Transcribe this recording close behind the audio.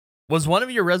Was one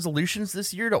of your resolutions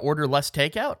this year to order less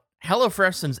takeout?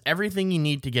 HelloFresh sends everything you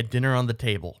need to get dinner on the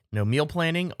table. No meal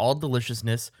planning, all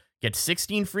deliciousness. Get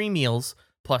 16 free meals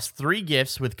plus 3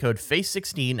 gifts with code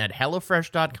FACE16 at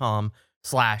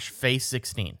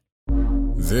hellofresh.com/FACE16.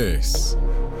 This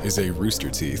is a Rooster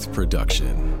Teeth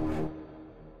production.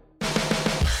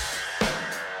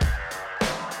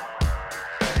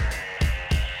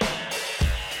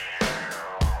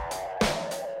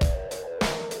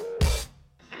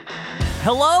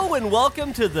 Hello and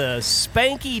welcome to the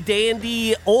spanky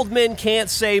dandy Old Men Can't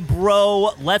Say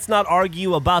Bro, Let's Not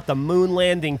Argue About the Moon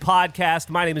Landing podcast.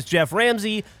 My name is Jeff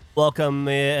Ramsey. Welcome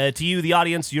to you, the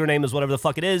audience. Your name is whatever the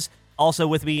fuck it is. Also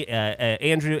with me,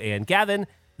 Andrew and Gavin.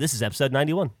 This is episode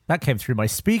 91. That came through my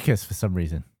speakers for some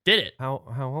reason. Did it. How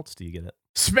else do you get it?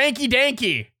 Spanky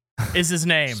Danky is his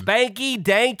name. Spanky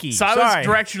Danky. So I was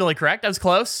directionally correct. I was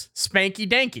close. Spanky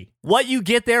Danky. What you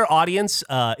get there, audience,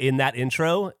 in that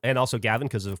intro, and also Gavin,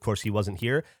 because of course he wasn't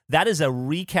here, that is a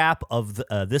recap of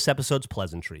this episode's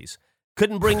pleasantries.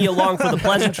 Couldn't bring you along for the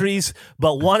pleasantries,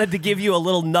 but wanted to give you a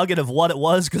little nugget of what it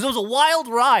was, because it was a wild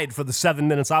ride for the 7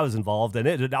 minutes I was involved, and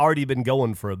it had already been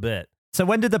going for a bit. So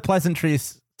when did the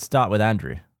pleasantries start with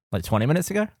Andrew? Like 20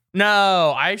 minutes ago?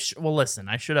 No, well, listen,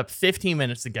 I showed up 15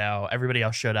 minutes ago. Everybody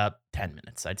else showed up 10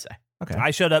 minutes, I'd say. Okay.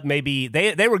 I showed up maybe,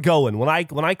 they were going. When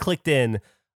I clicked in,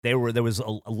 there was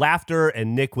a laughter,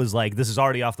 and Nick was like, this is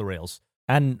already off the rails.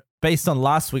 And based on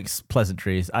last week's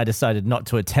pleasantries, I decided not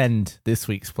to attend this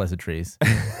week's pleasantries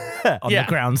on the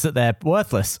grounds that they're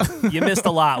worthless. You missed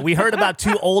a lot. We heard about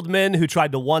 2 old men who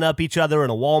tried to one-up each other in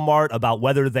a Walmart about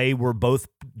whether they were both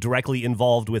directly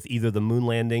involved with either the moon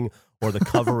landing or the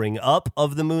covering up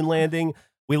of the moon landing.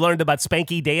 We learned about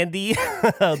Spanky Dandy,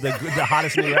 the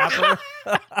hottest new rapper.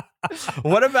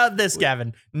 What about this,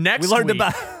 Gavin? Next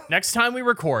time we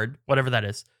record, whatever that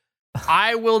is,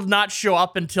 I will not show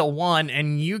up until 1,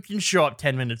 and you can show up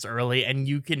 10 minutes early, and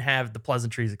you can have the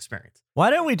pleasantries experience.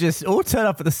 Why don't we just all turn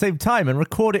up at the same time and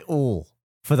record it all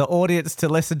for the audience to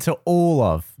listen to all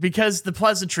of? Because the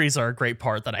pleasantries are a great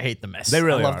part that I hate the miss. They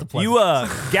really I love are. The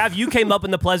pleasantries. Gav, you came up in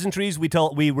the pleasantries. We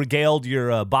regaled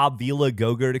your Bob Vila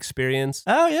Go-Gurt experience.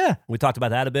 Oh, yeah. We talked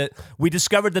about that a bit. We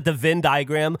discovered that the Venn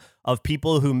diagram of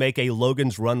people who make a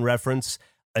Logan's Run reference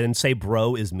and say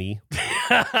bro is me.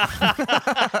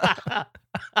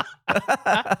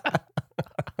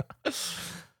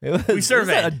 We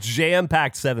surveyed. It was a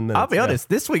jam-packed 7 minutes. I'll be honest,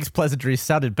 this week's pleasantries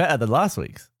sounded better than last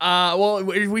week's.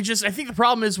 Well, I think the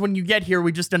problem is when you get here,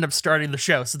 we just end up starting the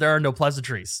show, so there are no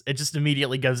pleasantries. It just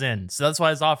immediately goes in. So that's why I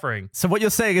was offering. So what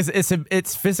you're saying is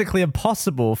it's physically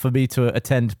impossible for me to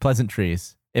attend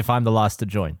pleasantries if I'm the last to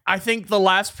join. I think the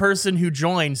last person who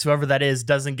joins, whoever that is,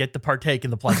 doesn't get to partake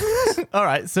in the pleasantries. All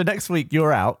right, so next week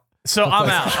you're out. So I'm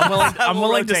out. I'm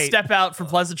willing to rotate. step out for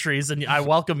pleasantries, and I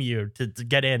welcome you to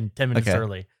get in 10 minutes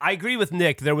early. I agree with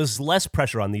Nick. There was less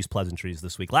pressure on these pleasantries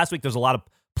this week. Last week, there's a lot of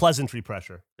pleasantry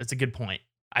pressure. That's a good point.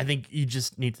 I think you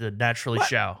just need to naturally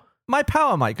show. My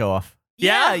power might go off.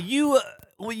 Yeah, you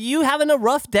having a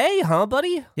rough day, huh,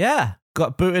 buddy? Yeah.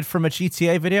 Got booted from a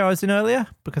GTA video I was in earlier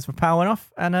because my power went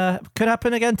off, and could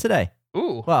happen again today.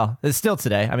 Ooh. Well, it's still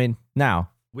today. I mean, now.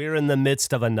 We're in the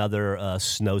midst of another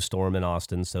snowstorm in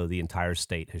Austin, so the entire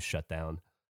state has shut down.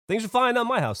 Things are fine on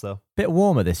my house, though. Bit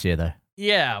warmer this year, though.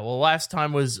 Yeah, well, last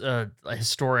time was a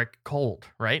historic cold,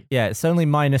 right? Yeah, it's only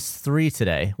 -3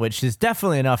 today, which is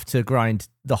definitely enough to grind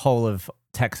the whole of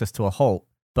Texas to a halt.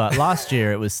 But last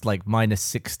year, it was like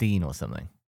 -16 or something.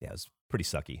 Yeah, it was pretty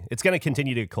sucky. It's going to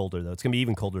continue to get colder, though. It's going to be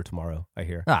even colder tomorrow, I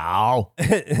hear. Oh.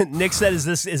 Nick said, is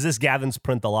this Gavin's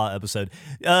Print the Law episode?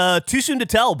 Too soon to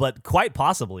tell, but quite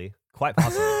possibly. Quite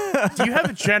possibly. Do you have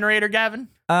a generator, Gavin?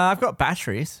 I've got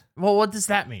batteries. Well, what does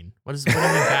that mean? What do you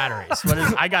mean batteries?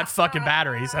 I got fucking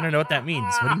batteries. I don't know what that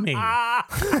means. What do you mean?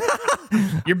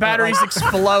 Your batteries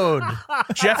explode.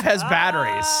 Jeff has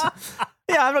batteries.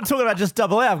 Yeah, I'm not talking about just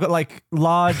AA. I've got like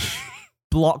large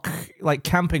block, like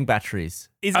camping batteries.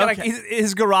 He's got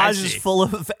his garage is full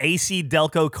of AC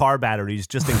Delco car batteries,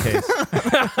 just in case.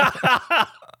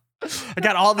 I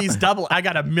got all these I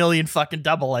got a million fucking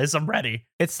double A's. I'm ready.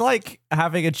 It's like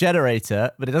having a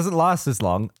generator, but it doesn't last as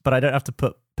long, but I don't have to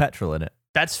put petrol in it.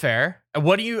 That's fair.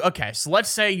 Okay, so let's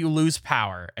say you lose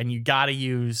power and you got to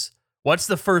use, what's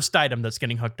the first item that's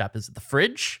getting hooked up? Is it the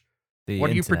fridge? What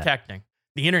are you protecting?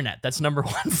 The internet. That's number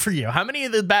 1 for you. How many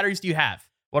of the batteries do you have?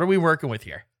 What are we working with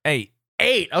here? 8.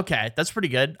 8. Okay, that's pretty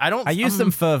good. I use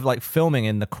them for like filming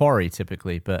in the quarry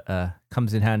typically, but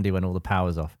comes in handy when all the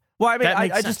power's off. Well, I mean,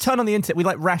 I just turn on the internet. We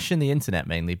like ration the internet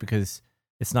mainly because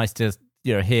it's nice to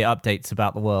hear updates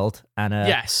about the world and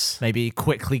maybe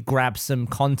quickly grab some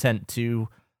content to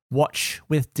watch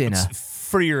with dinner. It's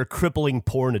for your crippling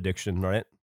porn addiction, right?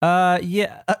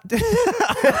 Yeah.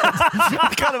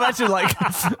 I can't imagine like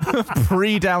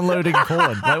pre-downloading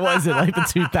porn. Like, what is it, like the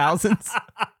 2000s?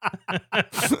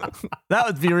 That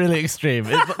would be really extreme.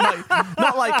 It's like,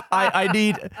 not like I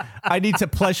need to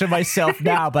pleasure myself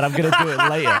now, but I'm gonna do it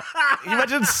later. Can you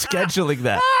imagine scheduling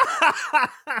that?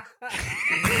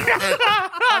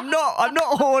 I'm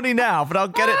not horny now, but I'll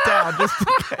get it down just in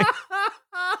case.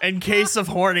 In case of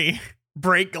horny,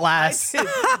 break glass.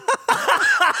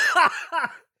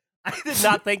 I did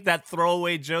not think that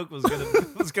throwaway joke was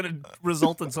gonna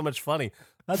result in so much funny.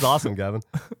 That's awesome, Gavin.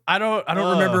 I don't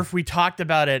remember if we talked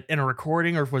about it in a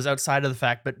recording or if it was outside of the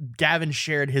fact, but Gavin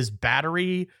shared his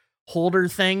battery holder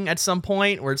thing at some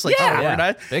point where it's like,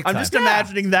 I'm just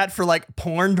imagining that for like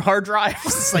porn hard drives.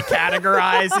 It's like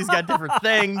categorized. He's got different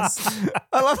things.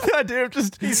 I love the idea of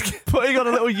just putting on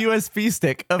a little USB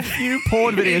stick a few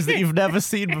porn videos that you've never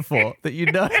seen before that you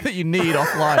know that you need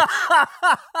offline.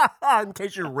 In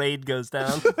case your raid goes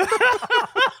down.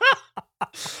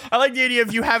 I like the idea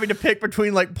of you having to pick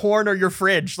between like porn or your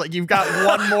fridge. Like you've got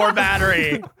one more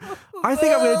battery. I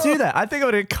think I'm going to do that. I think I'm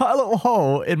going to cut a little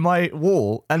hole in my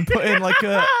wall and put in like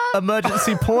a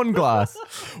emergency porn glass.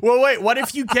 Well, wait, what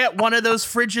if you get one of those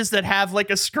fridges that have like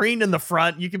a screen in the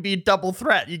front? You could be a double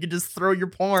threat. You could just throw your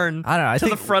porn to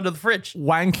the front of the fridge.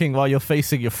 Wanking while you're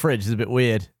facing your fridge is a bit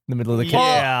weird in the middle of the kitchen.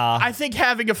 Yeah. I think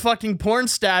having a fucking porn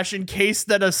stash in case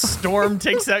that a storm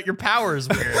takes out your power is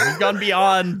weird. We've gone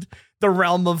beyond the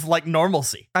realm of like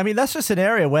normalcy. I mean, that's just an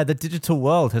area where the digital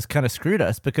world has kind of screwed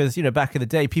us because, you know, back in the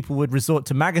day, people would resort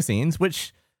to magazines,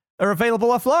 which are available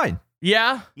offline.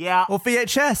 Yeah. Or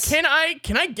VHS. Can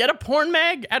I get a porn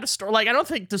mag at a store? Like, I don't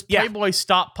think does Playboy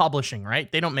stop publishing,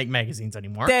 right? They don't make magazines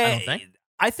anymore. I don't think.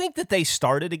 I think that they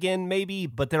started again, maybe,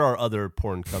 but there are other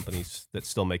porn companies that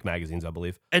still make magazines, I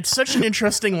believe. It's such an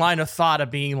interesting line of thought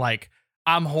of being like,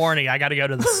 I'm horny, I got to go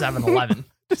to the 7-Eleven.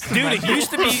 Dude, it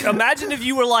used to be. Imagine if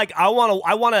you were like, I don't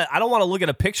want to look at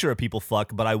a picture of people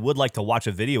fuck, but I would like to watch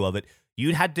a video of it.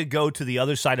 You'd had to go to the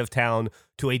other side of town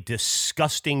to a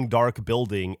disgusting dark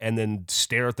building and then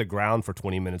stare at the ground for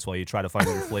 20 minutes while you try to find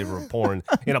your flavor of porn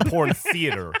in a porn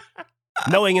theater,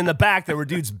 knowing in the back there were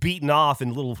dudes beaten off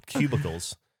in little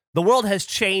cubicles. The world has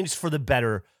changed for the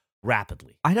better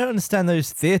rapidly. I don't understand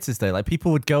those theaters though. Like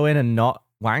people would go in and not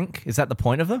wank. Is that the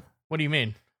point of them? What do you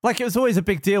mean? Like, it was always a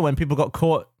big deal when people got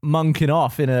caught monking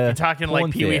off in a. You're talking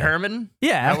like Pee Wee Herman?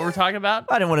 Yeah. Is that what we're talking about?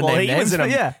 I don't want to name names, he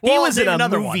was in a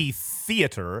movie one.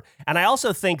 theater, and I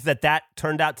also think that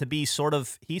turned out to be he sort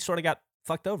of got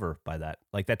fucked over by that.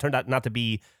 Like, that turned out not to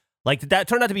be,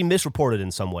 misreported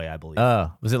in some way, I believe.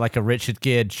 Oh, was it like a Richard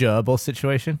Gere gerbil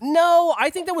situation? No,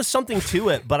 I think there was something to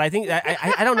it, but I think,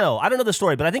 I don't know. I don't know the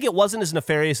story, but I think it wasn't as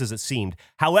nefarious as it seemed.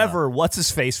 However, what's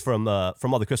his face from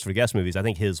all the Christopher Guest movies, I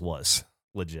think his was.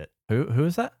 Legit. Who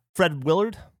is that? Fred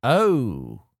Willard.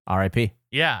 Oh, R.I.P.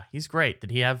 Yeah, he's great. Did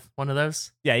he have one of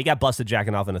those? Yeah, he got busted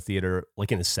jacking off in a theater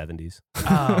like in his 70s.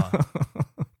 Oh.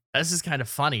 This is kind of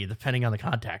funny depending on the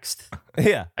context.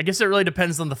 Yeah. I guess it really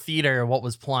depends on the theater and what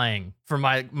was playing for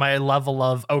my level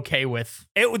of okay with.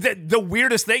 The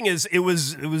weirdest thing is it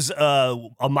was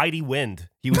A Mighty Wind.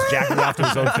 He was jacking off to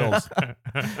his own films.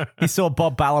 He saw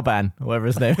Bob Balaban, whatever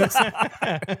his name is.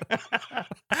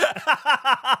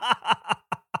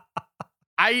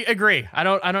 I agree. I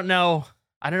don't know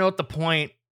what the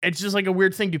point. It's just like a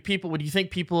weird thing. Do you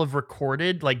think people have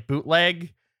recorded like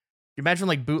bootleg? You imagine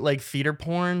like bootleg theater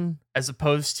porn as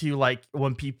opposed to like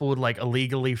when people would like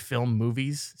illegally film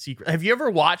movies. Have you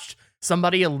ever watched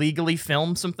somebody illegally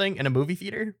film something in a movie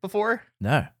theater before?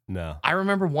 No. I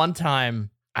remember one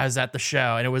time I was at the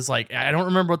show and it was like, I don't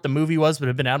remember what the movie was, but it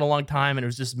had been out a long time. And it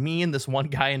was just me and this one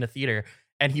guy in the theater.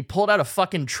 And he pulled out a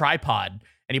fucking tripod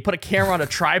and he put a camera on a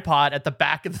tripod at the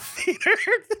back of the theater.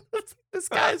 This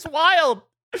guy's wild.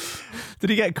 Did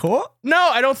he get caught? No,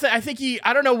 I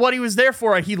don't know what he was there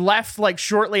for. He left like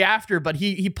shortly after, but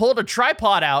he pulled a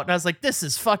tripod out and I was like, this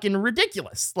is fucking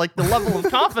ridiculous. Like the level of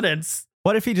confidence.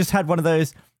 What if he just had one of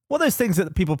those things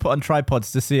that people put on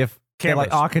tripods to see if they're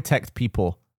like architect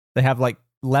people? They have like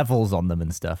levels on them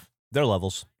and stuff. They're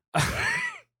levels.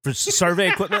 For survey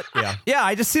equipment? Yeah. Yeah,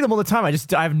 I just see them all the time.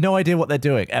 I have no idea what they're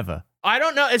doing ever. I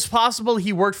don't know. It's possible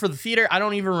he worked for the theater. I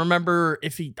don't even remember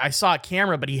I saw a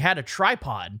camera, but he had a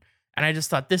tripod. And I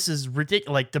just thought this is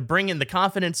ridiculous. Like to bring in the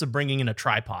confidence of bringing in a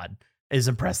tripod is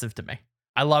impressive to me.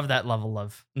 I love that level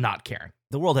of not caring.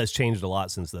 The world has changed a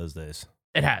lot since those days.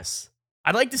 It has.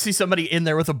 I'd like to see somebody in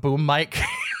there with a boom mic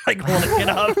like want to get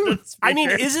up. I mean,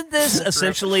 isn't this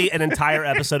essentially an entire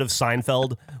episode of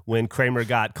Seinfeld when Kramer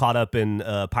got caught up in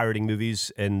pirating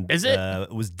movies? And is it?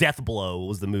 It was Death Blow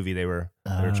was the movie they were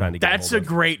trying to get. That's a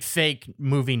great fake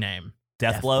movie name.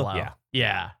 Death Blow?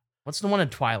 Yeah. What's the one in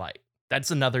Twilight?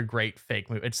 That's another great fake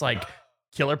movie. It's like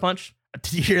Killer Punch.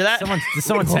 Did you hear that? Did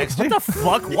someone text you? What the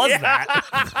fuck was that?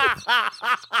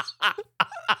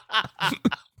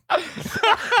 Why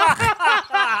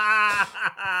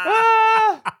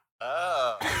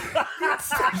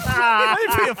you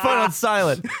put your phone on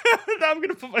silent? No, I'm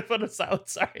gonna put my phone on silent.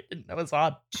 Sorry, I didn't know it was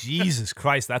on. Jesus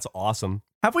Christ, that's awesome.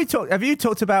 Have you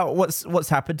talked about what's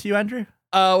happened to you, Andrew?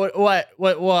 What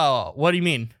do you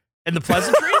mean? In the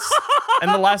pleasantries?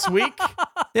 In the last week?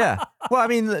 Yeah. Well, I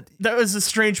mean, that was a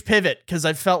strange pivot because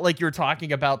I felt like you were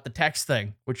talking about the text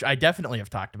thing, which I definitely have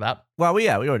talked about. Well, we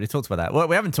already talked about that. What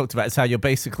we haven't talked about is how you're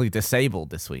basically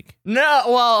disabled this week. No,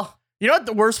 well, you know what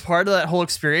the worst part of that whole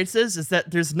experience is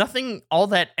that there's nothing all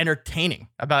that entertaining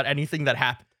about anything that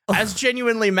happened. I was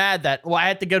genuinely mad that I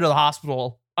had to go to the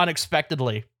hospital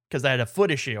unexpectedly because I had a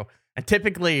foot issue. And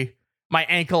typically my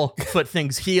ankle foot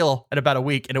things heal in about a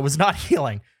week, and it was not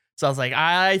healing. So I was like,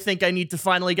 I think I need to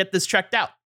finally get this checked out.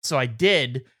 So I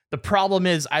did. The problem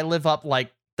is I live up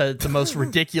like the most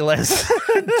ridiculous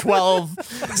 12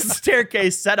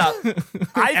 staircase setup.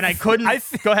 I couldn't.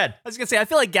 Go ahead. I was going to say, I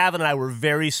feel like Gavin and I were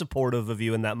very supportive of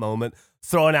you in that moment,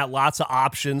 throwing out lots of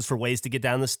options for ways to get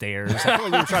down the stairs. I feel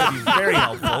like we were trying to be very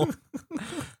helpful.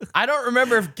 I don't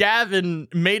remember if Gavin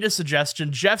made a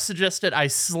suggestion. Jeff suggested I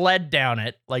sled down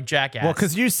it like jackass. Well,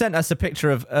 because you sent us a picture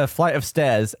of a flight of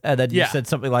stairs, and then you said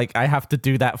something like, I have to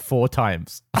do that 4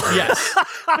 times. Yes.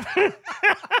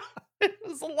 It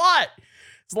was a lot.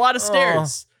 It's a lot of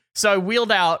stairs. So I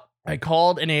wheeled out. I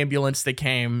called an ambulance. They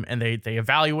came, and they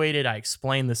evaluated. I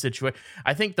explained the situation.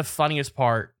 I think the funniest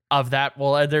part of that,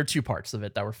 well, there are 2 parts of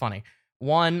it that were funny.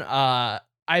 One,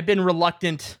 I've been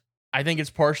reluctant. I think it's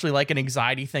partially like an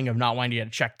anxiety thing of not wanting to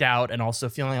get checked out and also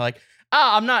feeling like,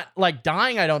 I'm not like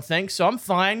dying, I don't think, so I'm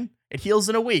fine. It heals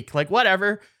in a week. Like,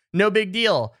 whatever. No big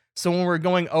deal. So when we're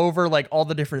going over like all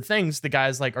the different things, the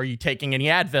guy's like, are you taking any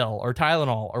Advil or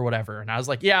Tylenol or whatever? And I was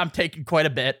like, yeah, I'm taking quite a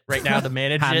bit right now to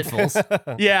manage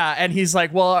it. Yeah. And he's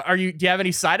like, well, do you have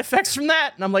any side effects from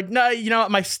that? And I'm like, no,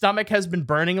 my stomach has been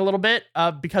burning a little bit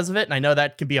because of it. And I know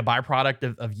that can be a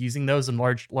byproduct of using those in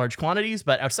large quantities.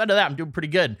 But outside of that, I'm doing pretty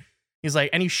good. He's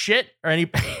like, any shit or any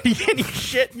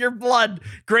shit in your blood?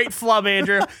 Great flub,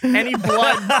 Andrew. Any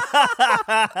blood?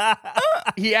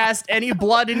 He asked, any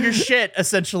blood in your shit,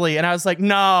 essentially. And I was like,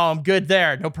 no, I'm good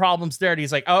there. No problems there. And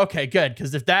he's like, oh, okay, good.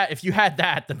 Because if you had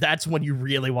that, then that's when you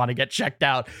really want to get checked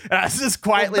out. And I was just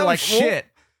quietly shit.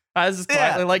 I was just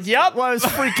quietly like, yep. Well, I was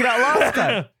freaking out last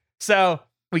time. So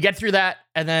we get through that.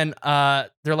 And then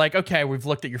they're like, okay, we've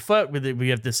looked at your foot. We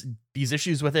have these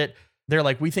issues with it. They're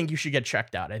like, we think you should get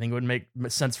checked out. I think it would make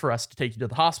sense for us to take you to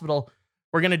the hospital.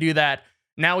 We're going to do that.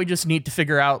 Now we just need to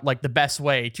figure out like the best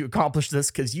way to accomplish this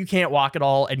because you can't walk at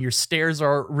all and your stairs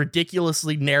are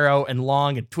ridiculously narrow and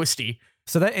long and twisty.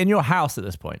 So they're in your house at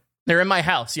this point? They're in my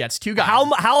house. Yeah, it's 2 guys.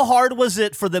 How hard was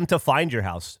it for them to find your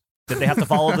house? Did they have to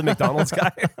follow the McDonald's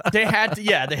guy? They had to,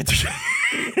 yeah. They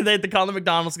had to call the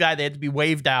McDonald's guy. They had to be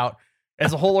waved out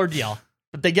as a whole ordeal.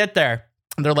 But they get there.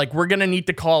 And they're like, we're going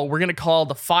to call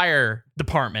the fire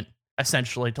department,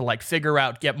 essentially, to like figure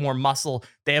out, get more muscle.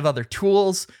 They have other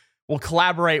tools. We'll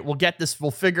collaborate. We'll get this.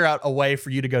 We'll figure out a way for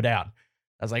you to go down.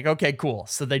 I was like, okay, cool.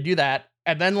 So they do that.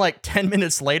 And then like 10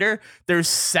 minutes later, there's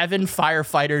 7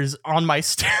 firefighters on my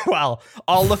stairwell,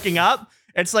 all looking up.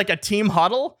 It's like a team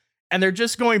huddle. And they're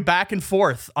just going back and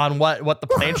forth on what the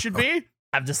plan should be.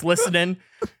 I'm just listening.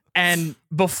 And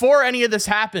before any of this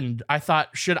happened, I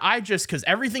thought, because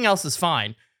everything else is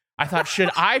fine. I thought, should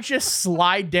I just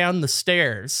slide down the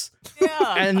stairs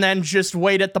and then just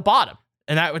wait at the bottom?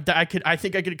 And I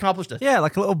think I could accomplish this. Yeah,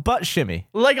 like a little butt shimmy.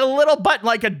 Like a little butt,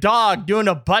 like a dog doing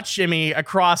a butt shimmy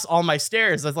across all my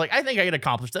stairs. I was like, I think I could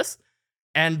accomplish this.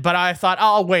 But I thought,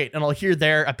 I'll wait and I'll hear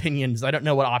their opinions. I don't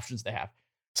know what options they have.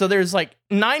 So there's like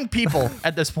 9 people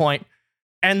at this point.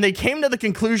 And they came to the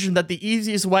conclusion that the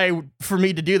easiest way for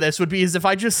me to do this would be as if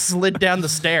I just slid down the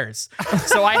stairs.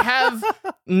 So I have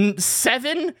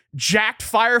 7 jacked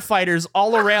firefighters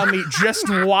all around me just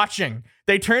watching.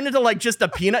 They turned into like just a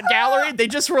peanut gallery. They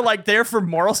just were like there for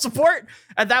moral support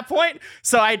at that point.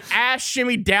 So I'd ass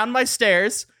shimmy down my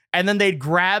stairs and then they'd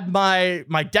grab my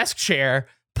desk chair,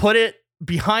 put it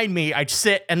behind me. I'd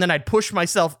sit and then I'd push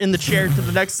myself in the chair to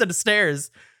the next set of stairs.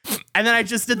 And then I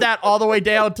just did that all the way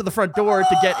down to the front door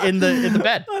to get in the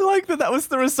bed. I like that was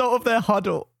the result of their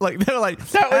huddle. Like they were like,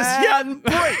 that was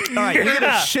break. All right, you're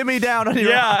gonna shimmy down on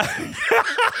your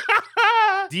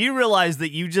Do you realize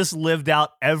that you just lived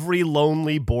out every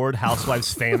lonely, bored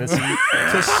housewife's fantasy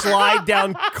to slide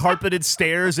down carpeted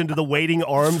stairs into the waiting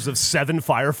arms of 7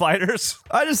 firefighters?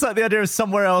 I just like the idea of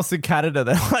somewhere else in Canada.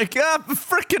 They're like,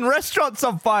 freaking restaurant's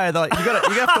on fire. They're like, you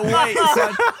have to wait,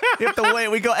 son. You have to wait.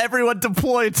 We got everyone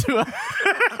deployed to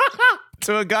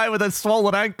a guy with a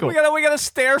swollen ankle. We got a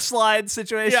stair slide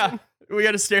situation. Yeah, we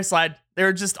got a stair slide. They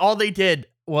were just, all they did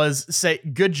was say,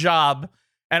 good job.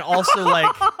 And also,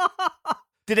 like...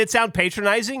 Did it sound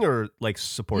patronizing or, like,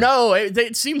 supportive? No,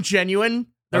 it seemed genuine.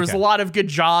 There was a lot of good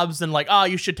jobs and, like, oh,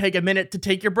 you should take a minute to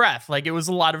take your breath. Like, it was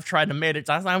a lot of trying to make it.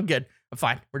 I was like, I'm good. I'm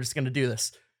fine. We're just going to do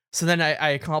this. So then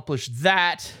I accomplished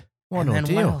that. What and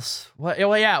then what else?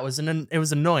 Well, yeah, it was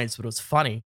annoyance, but it was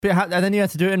funny. But and then you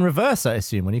had to do it in reverse, I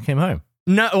assume, when you came home.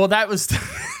 No, well, that was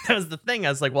the thing. I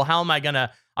was like, well, how am I going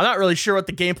to... I'm not really sure what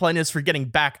the game plan is for getting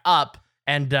back up.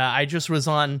 And I just was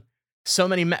on... so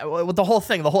many, the whole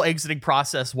thing, the whole exiting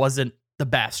process wasn't the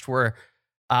best, where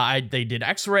they did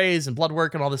x-rays and blood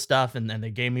work and all this stuff, and then they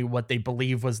gave me what they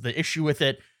believe was the issue with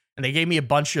it, and they gave me a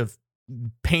bunch of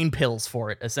pain pills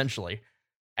for it, essentially.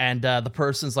 And the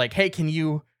person's like, hey, can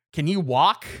you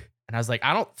walk? And I was like,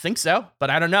 I don't think so,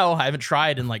 but I don't know. I haven't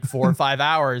tried in like 4 or 5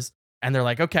 hours. And they're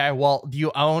like, okay, well, do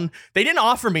you own... They didn't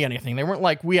offer me anything. They weren't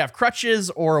like, we have crutches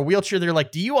or a wheelchair. They're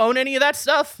like, do you own any of that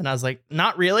stuff? And I was like,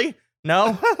 not really.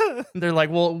 No. They're like,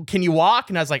 well, can you walk?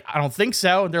 And I was like, I don't think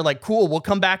so. And they're like, cool, we'll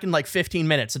come back in like 15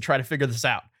 minutes and try to figure this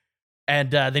out. And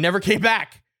they never came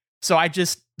back. So I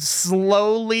just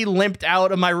slowly limped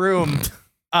out of my room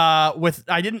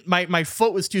my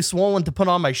foot was too swollen to put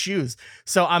on my shoes.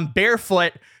 So I'm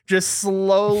barefoot, just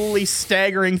slowly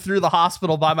staggering through the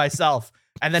hospital by myself,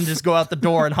 and then just go out the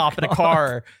door and hop in a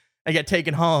car and get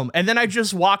taken home. And then I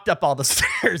just walked up all the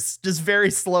stairs, just very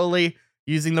slowly,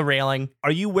 using the railing.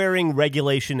 Are you wearing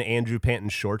regulation Andrew Panton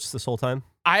shorts this whole time?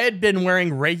 I had been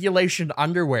wearing regulation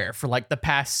underwear for like the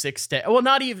past 6 days. Well,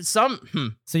 not even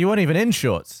some. So you weren't even in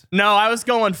shorts? No, I was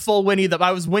going full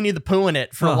I was Winnie the Pooh in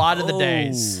it for a lot of the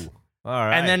days. All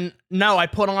right. And then, no, I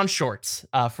put on shorts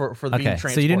for the being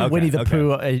transported. So you didn't Winnie the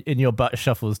Pooh in your butt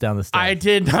shuffles down the stairs? I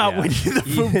did not Winnie the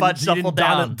Pooh butt shuffle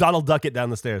down. Donald Duck it down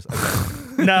the stairs.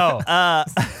 Okay. No.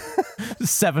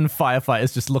 7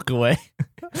 firefighters just look away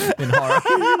in horror.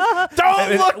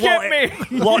 Don't look at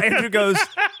me! Well, Andrew goes,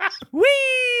 wee!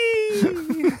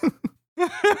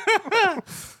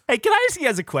 Hey, can I ask you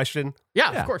guys a question?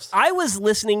 Yeah, of course. I was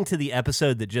listening to the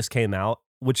episode that just came out,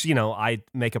 which, I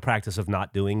make a practice of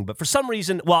not doing, but for some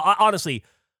reason, honestly,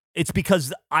 it's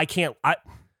because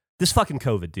this fucking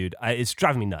COVID, dude, it's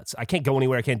driving me nuts. I can't go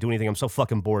anywhere. I can't do anything. I'm so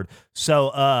fucking bored.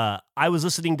 So I was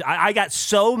listening I got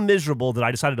so miserable that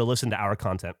I decided to listen to our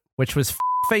content. Which was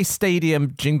Face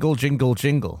Stadium Jingle, Jingle,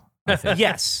 Jingle.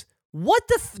 Yes. What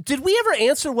did we ever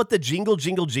answer what the Jingle,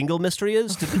 Jingle, Jingle mystery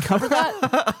is? Did we cover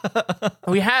that?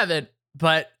 We haven't,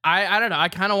 but I don't know. I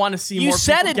kind of want to see more people guess.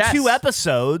 You said in 2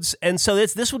 episodes, and so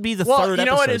this would be the third episode. Well, you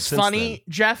know what is funny, then.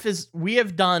 Jeff, is we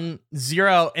have done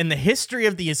 0 in the history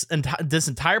of this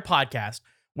entire podcast.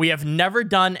 We have never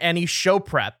done any show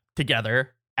prep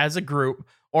together as a group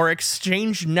or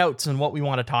exchanged notes on what we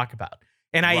want to talk about.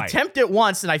 And I attempted it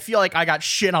once, and I feel like I got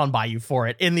shit on by you for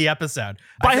it in the episode.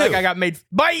 By who? Like I got made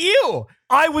by you.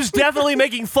 I was definitely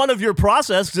making fun of your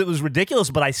process because it was ridiculous,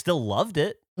 but I still loved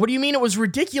it. What do you mean it was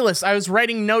ridiculous? I was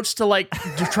writing notes to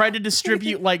try to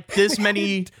distribute like this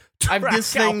many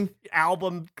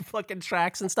album fucking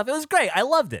tracks and stuff. It was great. I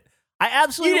loved it. I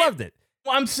absolutely loved it.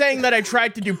 Well, I'm saying that I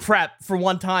tried to do prep for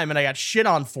one time and I got shit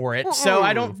on for it. So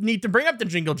I don't need to bring up the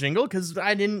Jingle Jingle because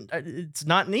it's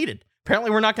not needed. Apparently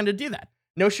we're not going to do that.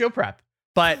 No show prep.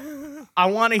 But I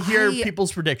want to hear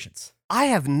people's predictions. I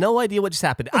have no idea what just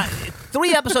happened.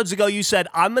 3 episodes ago, you said,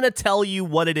 I'm going to tell you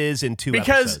what it is in 2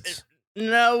 episodes.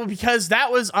 No, because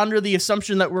that was under the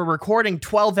assumption that we're recording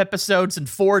 12 episodes in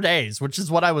 4 days, which is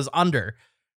what I was under.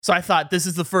 So I thought this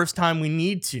is the first time we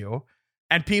need to.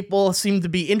 And people seem to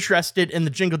be interested in the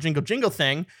Jingle, Jingle, Jingle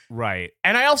thing. Right.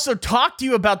 And I also talked to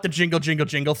you about the Jingle, Jingle,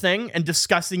 Jingle thing and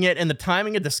discussing it and the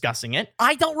timing of discussing it.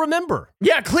 I don't remember.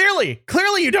 Yeah, clearly.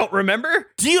 Clearly you don't remember.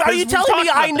 Are you telling me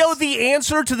I know the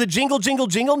answer to the Jingle, Jingle,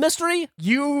 Jingle mystery?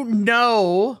 You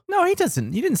know. No, he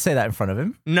doesn't. You didn't say that in front of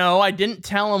him. No, I didn't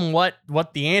tell him what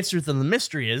the answer to the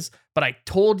mystery is, but I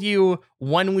told you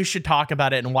when we should talk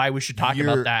about it and why we should talk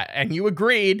about that. And you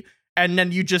agreed. And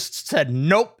then you just said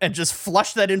nope and just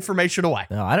flushed that information away.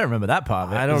 No, I don't remember that part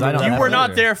of it. I don't remember. You were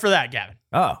not there for that, Gavin.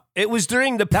 Oh, it was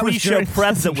during the pre-show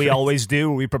prep that we always do,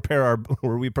 where we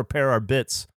prepare our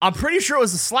bits. I'm pretty sure it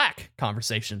was a Slack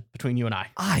conversation between you and I.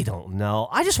 I don't know.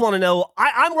 I just want to know.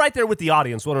 I'm right there with the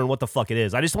audience, wondering what the fuck it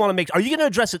is. I just want to make. Are you going to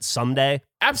address it someday?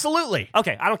 Absolutely.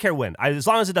 Okay, I don't care when, as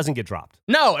long as it doesn't get dropped.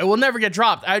 No, it will nenever get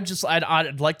dropped.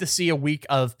 I'd like to see a week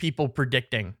of people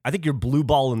predicting. I think you're blue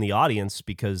ball in the audience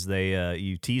because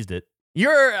you teased it.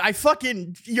 You're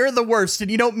the worst, and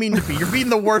you don't mean to be. You're being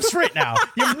the worst right now.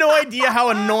 You have no idea how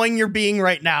annoying you're being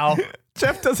right now.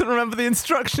 Jeff doesn't remember the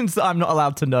instructions that I'm not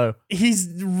allowed to know. He's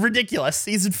ridiculous.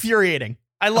 He's infuriating.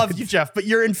 I love you, Jeff, but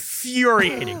you're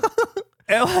infuriating.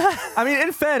 I mean,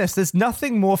 in fairness, there's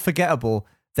nothing more forgettable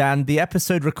than the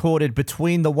episode recorded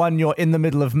between the one you're in the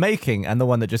middle of making and the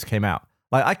one that just came out.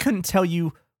 Like, I couldn't tell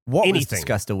you what was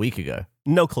discussed a week ago.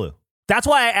 No clue. That's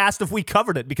why I asked if we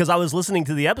covered it, because I was listening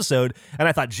to the episode and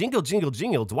I thought, jingle, jingle,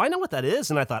 jingle. Do I know what that is?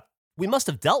 And I thought, we must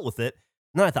have dealt with it.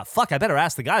 And then I thought, fuck, I better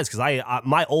ask the guys because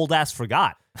my old ass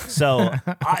forgot. So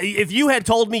if you had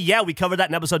told me, yeah, we covered that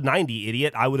in episode 90,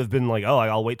 idiot, I would have been like, oh,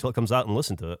 I'll wait till it comes out and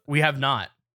listen to it. We have not.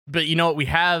 But you know what we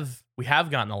have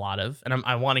gotten a lot of, and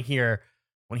I want to hear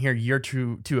your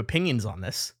two opinions on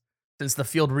this. Since the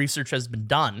field research has been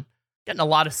done, getting a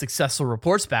lot of successful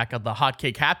reports back of the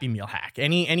hotcake Happy Meal hack.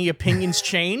 Any opinions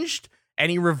changed?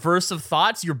 Any reverse of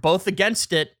thoughts? You're both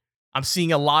against it. I'm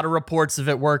seeing a lot of reports of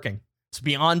it working. It's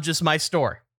beyond just my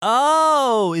store.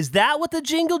 Oh, is that what the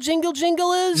jingle, jingle,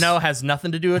 jingle is? No, it has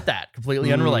nothing to do with that.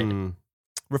 Completely unrelated.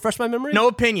 Refresh my memory? No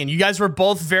opinion. You guys were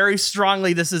both very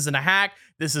strongly, this isn't a hack.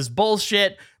 This is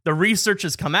bullshit. The research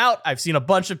has come out. I've seen a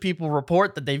bunch of people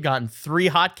report that they've gotten 3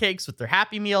 hotcakes with their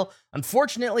Happy Meal.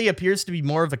 Unfortunately, it appears to be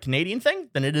more of a Canadian thing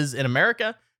than it is in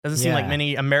America. Doesn't seem like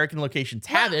many American locations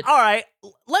have it. All right,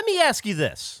 let me ask you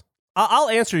this. I'll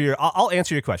answer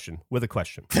your question with a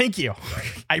question. Thank you.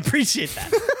 I appreciate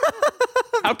that.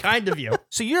 How kind of you.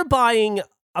 So you're buying,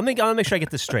 I'm gonna make sure I get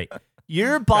this straight.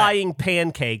 You're buying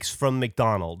pancakes from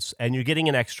McDonald's and you're getting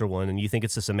an extra one and you think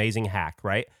it's this amazing hack,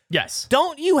 right? Yes.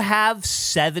 Don't you have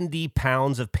 70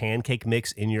 pounds of pancake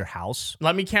mix in your house?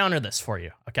 Let me counter this for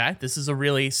you, okay? This is a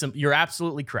really simple, you're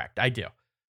absolutely correct. I do.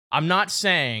 I'm not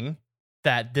saying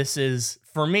that this is,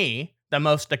 for me, the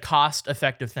most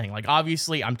cost-effective thing. Like,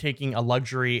 obviously, I'm taking a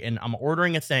luxury and I'm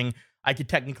ordering a thing I could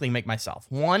technically make myself.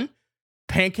 One,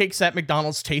 pancakes at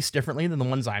McDonald's taste differently than the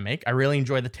ones I make. I really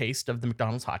enjoy the taste of the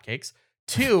McDonald's hotcakes.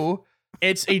 2,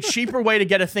 it's a cheaper way to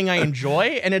get a thing I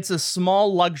enjoy, and it's a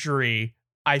small luxury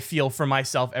I feel for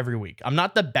myself every week. I'm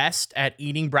not the best at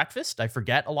eating breakfast. I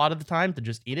forget a lot of the time to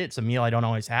just eat it. It's a meal I don't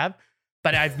always have.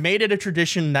 But I've made it a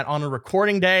tradition that on a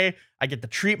recording day, I get to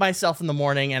treat myself in the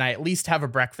morning, and I at least have a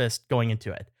breakfast going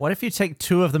into it. What if you take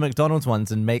 2 of the McDonald's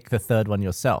ones and make the 3rd one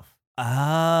yourself?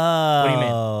 Oh. What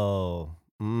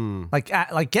do you mean?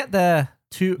 Like get the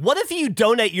 2. What if you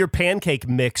donate your pancake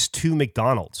mix to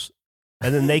McDonald's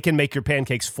and then they can make your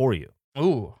pancakes for you?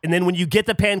 Ooh. And then when you get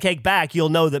the pancake back, you'll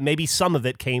know that maybe some of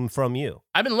it came from you.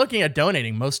 I've been looking at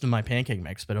donating most of my pancake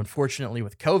mix, but unfortunately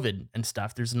with COVID and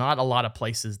stuff, there's not a lot of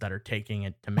places that are taking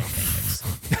it to make pancakes.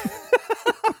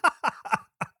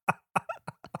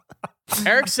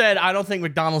 Eric said, I don't think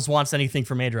McDonald's wants anything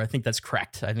from Andrew. I think that's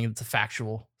correct. I think it's a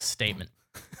factual statement.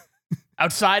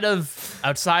 Outside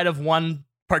of one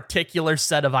particular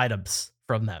set of items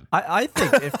from them. I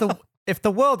think if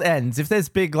the world ends, if there's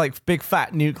big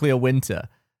fat nuclear winter,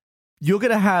 you're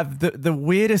gonna have the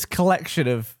weirdest collection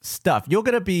of stuff. You're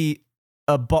gonna be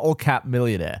a bottle cap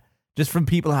millionaire just from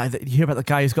people. You hear about the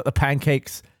guy who's got the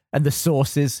pancakes and the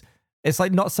sauces. It's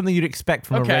like not something you'd expect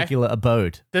from a regular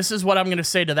abode. This is what I'm gonna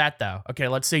say to that though. Okay,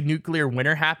 let's say nuclear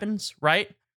winter happens, right?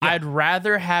 Yeah. I'd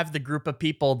rather have the group of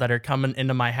people that are coming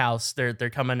into my house. They're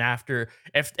coming after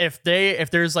if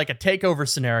there's like a takeover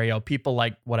scenario, people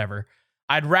like whatever.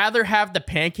 I'd rather have the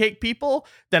pancake people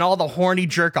than all the horny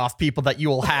jerk-off people that you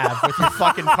will have with your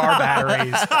fucking car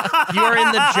batteries. You are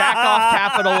in the jack-off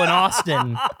capital in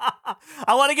Austin.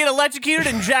 I want to get electrocuted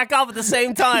and jack off at the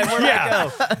same time. Where'd I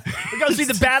go? We're going to see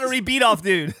the battery beat-off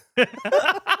dude.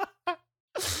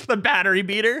 The battery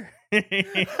beater.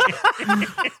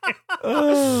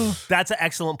 That's an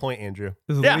excellent point, Andrew.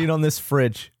 Just lean on this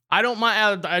fridge. I don't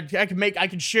mind. I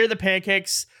can share the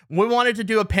pancakes. We wanted to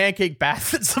do a pancake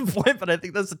bath at some point, but I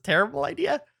think that's a terrible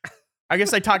idea. I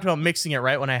guess I talked about mixing it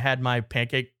right when I had my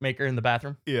pancake maker in the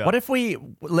bathroom. Yeah. What if we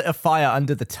lit a fire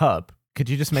under the tub? Could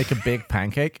you just make a big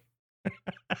pancake?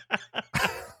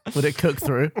 Would it cook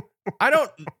through? I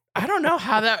don't know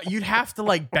how that, you'd have to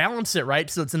like balance it, right?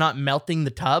 So it's not melting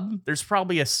the tub. There's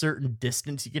probably a certain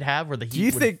distance you could have where the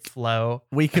heat would flow.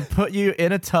 We could put you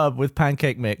in a tub with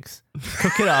pancake mix,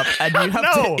 cook it up, and you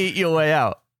have to eat your way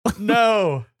out?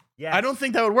 No. Yes. I don't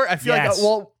think that would work. I feel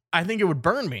I think it would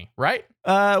burn me, right?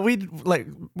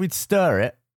 We'd stir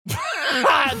it.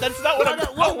 That's not what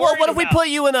I'm What if we put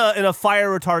you in a fire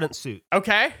retardant suit?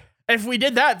 Okay. If we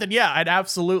did that, then yeah, I'd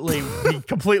absolutely be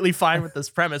completely fine with this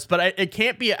premise. But it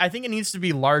can't be. I think it needs to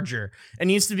be larger. It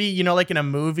needs to be, you know, like in a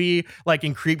movie, like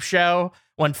in Creepshow,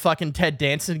 when fucking Ted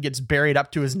Danson gets buried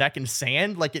up to his neck in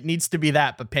sand. Like it needs to be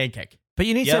that, but Pancake. But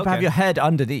you need to have your head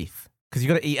underneath because you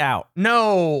got to eat out.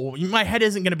 No, my head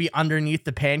isn't going to be underneath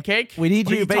the pancake. We need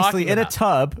you basically in a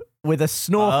tub with a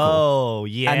snorkel. Oh,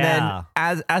 yeah. And then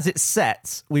as it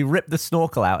sets, we rip the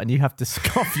snorkel out and you have to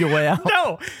scoff your way out.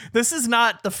 No, this is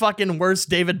not the fucking worst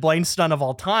David Blaine stunt of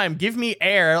all time. Give me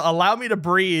air, allow me to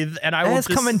breathe, and I will Air's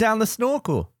coming down the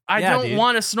snorkel. I don't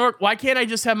want to snorkel. Why can't I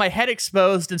just have my head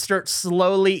exposed and start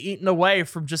slowly eating away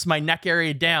from just my neck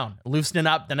area down? Loosening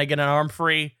up, then I get an arm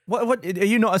free. What? Are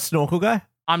you not a snorkel guy?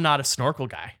 I'm not a snorkel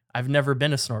guy. I've never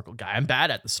been a snorkel guy. I'm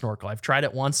bad at the snorkel. I've tried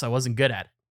it once. I wasn't good at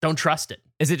it. Don't trust it.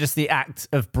 Is it just the act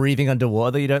of breathing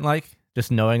underwater that you don't like? Just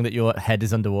knowing that your head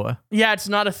is underwater? Yeah, it's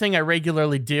not a thing I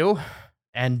regularly do.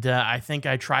 And I think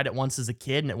I tried it once as a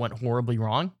kid and it went horribly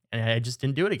wrong. And I just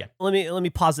didn't do it again. Let me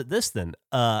posit this then.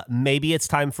 Maybe it's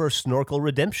time for snorkel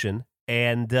redemption.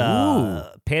 And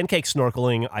pancake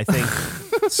snorkeling, I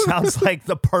think, sounds like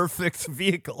the perfect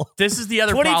vehicle. This is the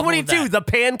other problem. 2022, the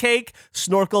pancake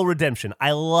snorkel redemption.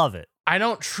 I love it. I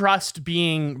don't trust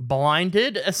being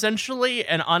blinded, essentially,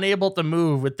 and unable to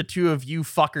move with the two of you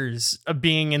fuckers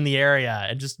being in the area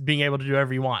and just being able to do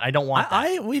whatever you want. I don't want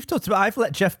that. We've talked about, I've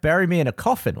let Jeff bury me in a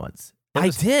coffin once. I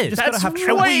did. That's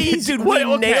way easy.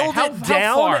 We nailed it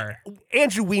down.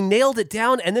 Andrew, we nailed it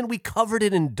down, and then we covered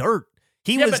it in dirt.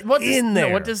 He was in there.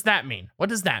 No, what does that mean? What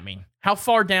does that mean? How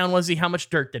far down was he? How much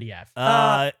dirt did he have?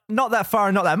 Not that far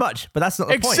and not that much, but that's not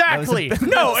the point. Exactly.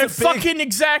 Fucking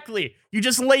exactly. You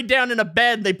just laid down in a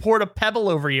bed, they poured a pebble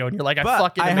over you, and you're like,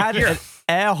 I had an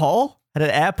air hole, had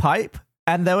an air pipe,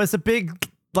 and there was a big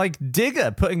digger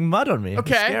putting mud on me.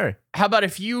 Okay. It was scary. How about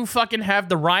if you fucking have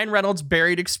the Ryan Reynolds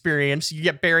buried experience, you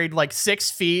get buried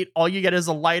 6 feet, all you get is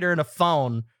a lighter and a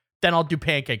phone, then I'll do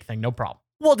pancake thing, no problem.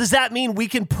 Well, does that mean we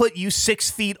can put you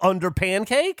 6 feet under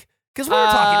pancake? Because we're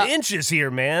talking inches here,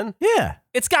 man. Yeah.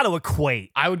 It's got to equate.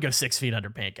 I would go 6 feet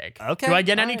under pancake. Okay. Do I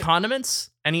get any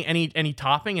condiments? Any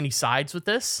topping? Any sides with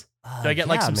this? Do I get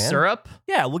some syrup?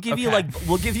 Yeah, we'll give you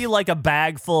a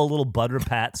bag full of little butter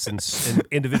pats and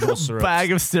individual syrups.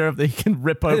 Bag of syrup that you can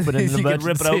rip open in an emergency. You can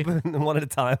rip it open one at a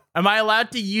time. Am I allowed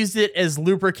to use it as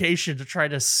lubrication to try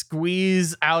to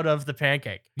squeeze out of the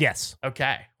pancake? Yes.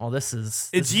 Okay. Well,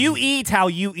 you eat how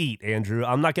you eat, Andrew.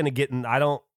 I'm not going to get in. I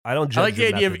don't judge. I like the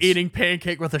idea methods. of eating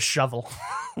pancake with a shovel.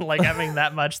 Having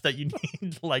that much that you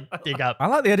need dig up. I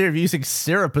like the idea of using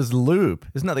syrup as lube.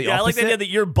 Isn't that the opposite? I like the idea that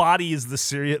your body is the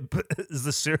syrup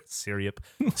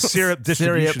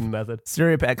distribution method.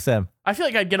 Syrup XM. I feel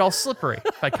like I'd get all slippery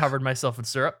if I covered myself in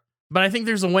syrup. But I think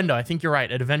there's a window. I think you're right.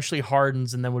 It eventually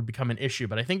hardens and then would become an issue.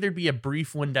 But I think there'd be a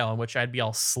brief window in which I'd be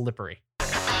all slippery.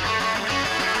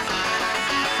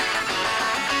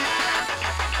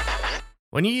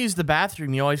 When you use the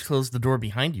bathroom, you always close the door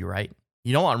behind you, right?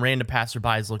 You don't want random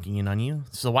passerbys looking in on you,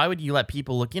 so why would you let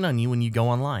people look in on you when you go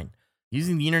online?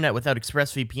 Using the internet without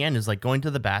ExpressVPN is like going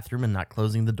to the bathroom and not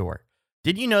closing the door.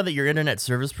 Did you know that your internet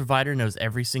service provider knows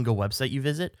every single website you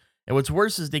visit? And what's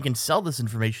worse is they can sell this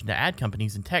information to ad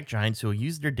companies and tech giants who will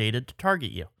use their data to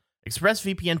target you.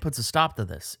 ExpressVPN puts a stop to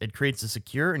this. It creates a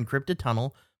secure, encrypted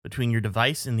tunnel between your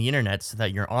device and the internet so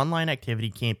that your online activity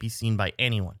can't be seen by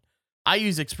anyone. I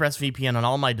use ExpressVPN on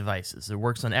all my devices. It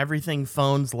works on everything,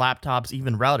 phones, laptops,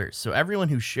 even routers, so everyone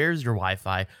who shares your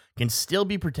Wi-Fi can still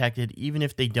be protected even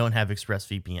if they don't have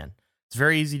ExpressVPN. It's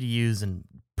very easy to use and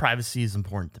privacy is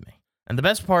important to me. And the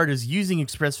best part is using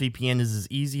ExpressVPN is as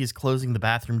easy as closing the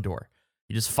bathroom door.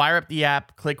 You just fire up the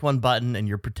app, click one button, and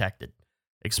you're protected.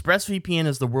 ExpressVPN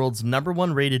is the world's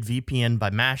 #1 rated VPN by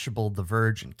Mashable, The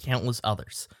Verge, and countless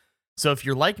others. So if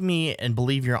you're like me and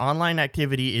believe your online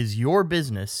activity is your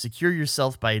business, secure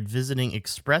yourself by visiting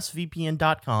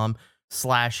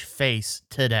expressvpn.com/face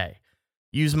today.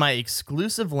 Use my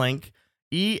exclusive link,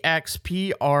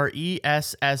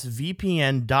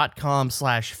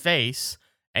 expressvpn.com/face,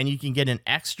 and you can get an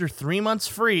extra 3 months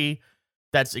free.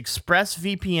 That's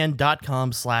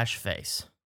expressvpn.com/face.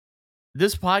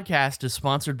 This podcast is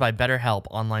sponsored by BetterHelp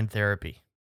Online Therapy.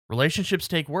 Relationships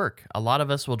take work. A lot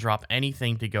of us will drop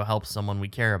anything to go help someone we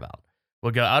care about.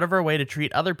 We'll go out of our way to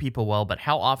treat other people well, but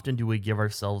how often do we give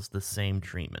ourselves the same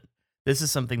treatment? This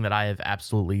is something that I have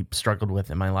absolutely struggled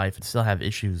with in my life and still have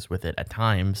issues with it at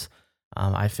times.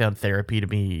 I found therapy to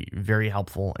be very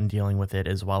helpful in dealing with it,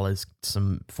 as well as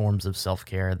some forms of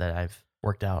self-care that I've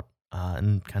worked out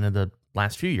in kind of the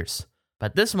last few years.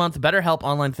 But this month, BetterHelp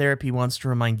Online Therapy wants to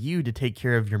remind you to take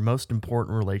care of your most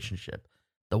important relationship,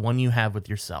 the one you have with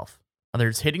yourself. Whether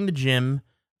it's hitting the gym,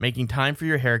 making time for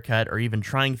your haircut, or even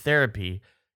trying therapy,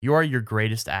 you are your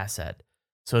greatest asset.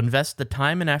 So invest the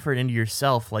time and effort into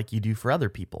yourself like you do for other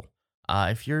people.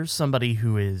 If you're somebody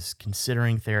who is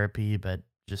considering therapy but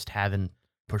just haven't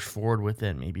pushed forward with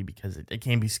it, maybe because it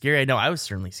can be scary. I know I was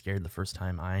certainly scared the first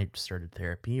time I started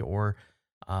therapy, or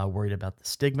worried about the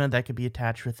stigma that could be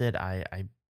attached with it. I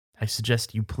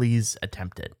suggest you please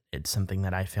attempt it. It's something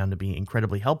that I found to be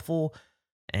incredibly helpful,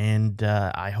 and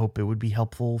I hope it would be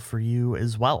helpful for you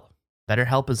as well.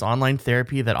 BetterHelp is online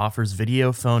therapy that offers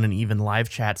video, phone, and even live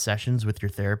chat sessions with your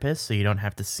therapist, so you don't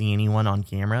have to see anyone on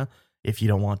camera if you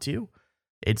don't want to.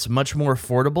 It's much more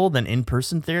affordable than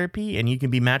in-person therapy, and you can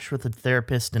be matched with a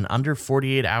therapist in under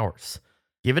 48 hours.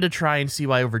 Give it a try and see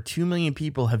why over 2 million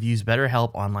people have used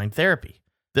BetterHelp online therapy.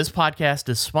 This podcast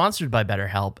is sponsored by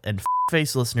BetterHelp, and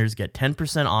Face listeners get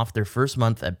 10% off their first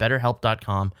month at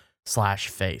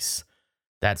betterhelp.com/face.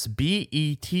 That's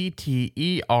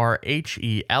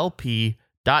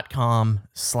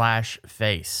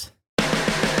BetterHelp.com/face.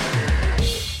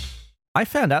 I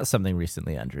found out something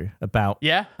recently, Andrew, about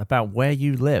Yeah? about where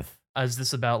you live. Is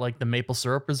this about like the maple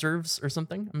syrup reserves or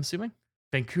something, I'm assuming?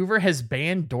 Vancouver has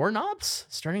banned doorknobs?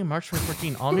 Starting March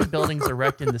 2014, all new buildings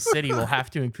erected in the city will have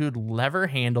to include lever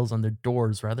handles on their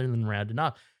doors rather than rounded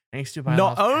knobs. Thanks to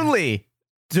Not only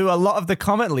do a lot of the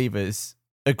comment leavers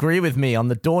agree with me on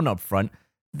the doorknob front,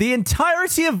 the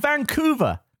entirety of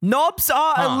Vancouver, knobs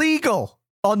are illegal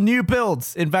on new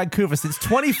builds in Vancouver since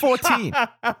 2014.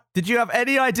 Did you have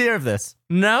any idea of this?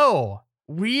 No.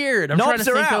 Weird. I'm trying to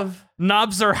think of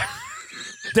knobs are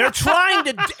They're trying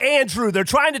to, Andrew, they're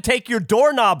trying to take your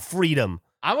doorknob freedom.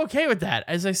 I'm okay with that.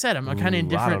 As I said, I'm kind of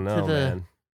indifferent to the... Man.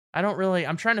 I don't really...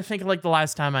 I'm trying to think of like the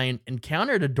last time I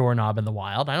encountered a doorknob in the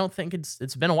wild. I don't think it's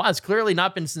been a while. It's clearly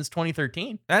not been since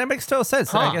 2013. And it makes total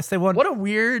sense. I guess they want What a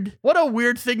weird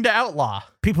thing to outlaw.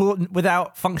 people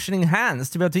without functioning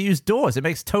hands to be able to use doors. It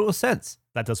makes total sense.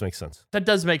 That does make sense. That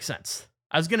does make sense.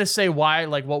 I was going to say why,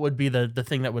 like what would be the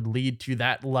thing that would lead to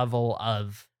that level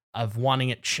of wanting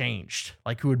it changed?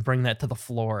 Like who would bring that to the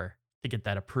floor to get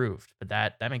that approved? But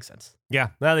that makes sense. Yeah,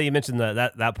 now that you mentioned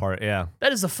that part, yeah.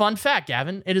 That is a fun fact,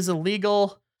 Gavin. It is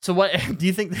illegal. So what, do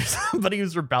you think there's somebody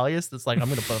who's rebellious that's like, I'm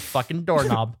going to put a fucking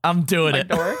doorknob I'm doing it.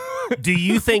 door? Do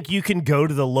you think you can go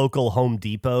to the local Home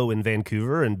Depot in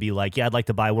Vancouver and be like, yeah, I'd like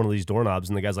to buy one of these doorknobs?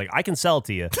 And the guy's like, I can sell it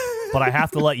to you, but I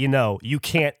have to let you know, you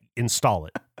can't install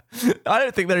it. I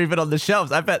don't think they're even on the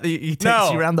shelves. I bet he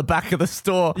takes you around the back of the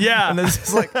store. Yeah. And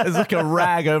there's like a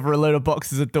rag over a load of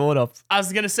boxes of doorknobs. I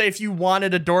was going to say, if you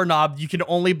wanted a doorknob, you can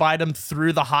only buy them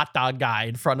through the hot dog guy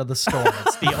in front of the store.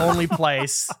 It's the only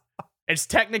place. It's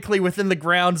technically within the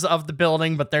grounds of the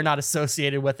building, but they're not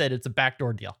associated with it. It's a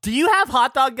backdoor deal. Do you have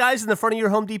hot dog guys in the front of your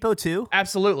Home Depot too?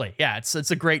 Absolutely. Yeah, it's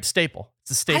a great staple.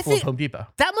 It's a staple of Home Depot.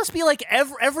 That must be like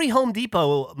every Home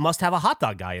Depot must have a hot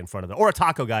dog guy in front of them, or a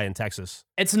taco guy in Texas.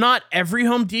 It's not every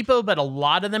Home Depot, but a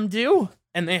lot of them do,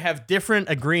 and they have different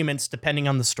agreements depending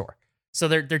on the store. So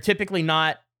they're typically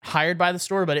not hired by the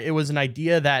store, but it was an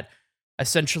idea that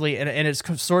essentially, and it's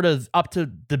sort of up to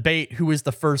debate who is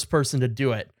the first person to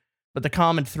do it. But the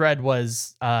common thread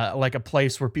was like a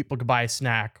place where people could buy a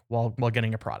snack while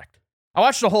getting a product. I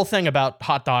watched a whole thing about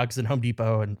hot dogs and Home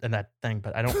Depot and that thing,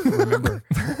 but I don't remember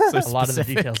a lot of the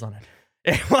details on it.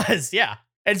 It was, yeah.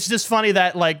 It's just funny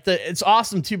that like it's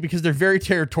awesome too because they're very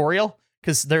territorial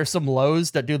because there are some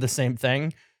Lowe's that do the same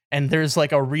thing. And there's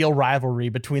like a real rivalry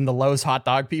between the Lowe's hot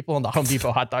dog people and the Home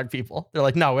Depot hot dog people. They're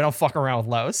like, no, we don't fuck around with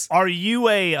Lowe's. Are you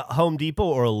a Home Depot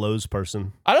or a Lowe's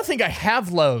person? I don't think I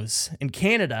have Lowe's in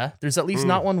Canada. There's at least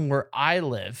not one where I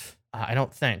live. I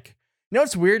don't think. You know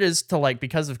what's weird is to like,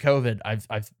 because of COVID,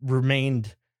 I've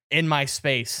remained in my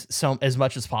space as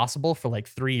much as possible for like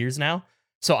 3 years now.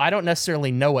 So I don't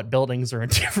necessarily know what buildings are in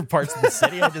different parts of the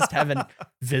city. I just haven't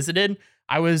visited.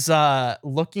 I was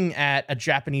looking at a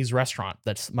Japanese restaurant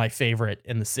that's my favorite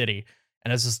in the city,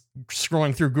 and I was just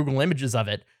scrolling through Google Images of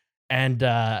it, and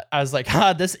I was like,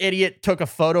 this idiot took a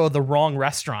photo of the wrong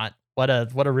restaurant. What a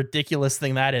ridiculous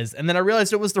thing that is. And then I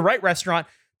realized it was the right restaurant.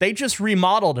 They just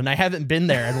remodeled, and I haven't been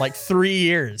there in like 3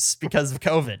 years because of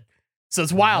COVID. So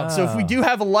it's wild. So if we do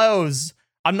have a Lowe's,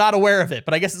 I'm not aware of it,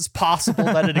 but I guess it's possible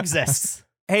that it exists.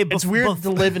 Hey, it's weird to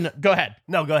live in... Go ahead.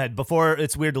 No, go ahead. Before,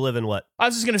 it's weird to live in what? I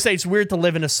was just going to say it's weird to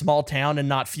live in a small town and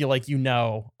not feel like you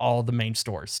know all the main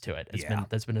stores to it.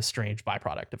 That's been a strange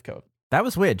byproduct of COVID. That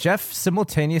was weird. Jeff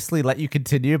simultaneously let you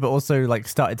continue, but also like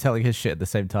started telling his shit at the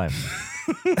same time.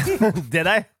 Did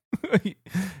I?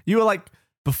 You were like,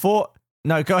 before...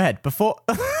 No, go ahead. Before...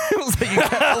 It was like you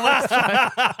kept almost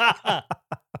trying.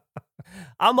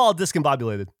 I'm all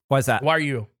discombobulated. Why is that? Why are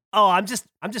you? Oh, I'm just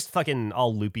fucking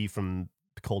all loopy from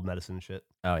cold medicine and shit.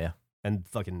 Oh, yeah. and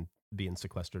fucking being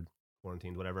sequestered,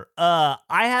 quarantined, whatever. I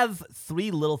have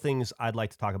 3 little things I'd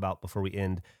like to talk about before we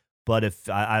end. But if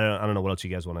I don't know what else you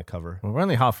guys want to cover. Well, we're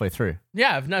only halfway through.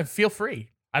 Yeah, no, feel free.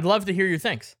 I'd love to hear your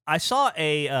things. I saw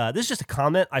this is just a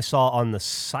comment I saw on the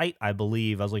site, I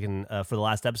believe. I was looking for the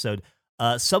last episode.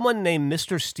 Someone named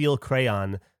Mr. Steel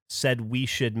Crayon said we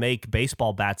should make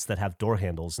baseball bats that have door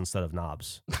handles instead of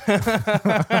knobs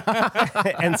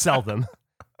and sell them.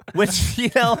 Which,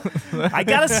 I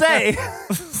gotta say,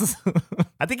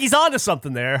 I think he's onto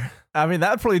something there. I mean,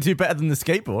 that'd probably do better than the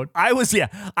skateboard. I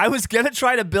was gonna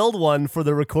try to build one for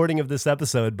the recording of this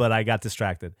episode, but I got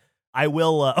distracted. I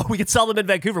will. We could sell them in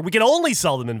Vancouver. We can only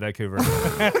sell them in Vancouver.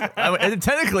 And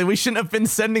technically, we shouldn't have been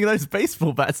sending those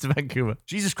baseball bats to Vancouver.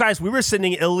 Jesus Christ, we were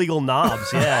sending illegal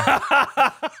knobs. Yeah.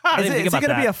 Is it going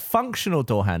to be a functional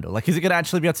door handle? Like, is it going to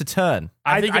actually be able to turn?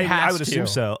 I think it has I would assume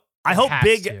so. I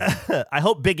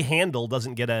hope Big Handle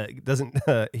doesn't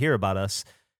hear about us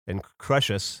and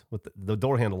crush us with the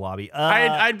door handle lobby.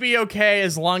 I'd be okay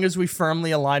as long as we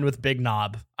firmly align with Big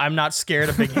Knob. I'm not scared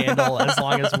of Big Handle as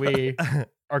long as we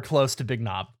are close to Big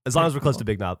Knob. As long as we're close to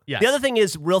Big Knob. Yes. The other thing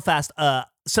is, real fast,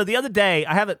 so the other day,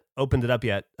 I haven't opened it up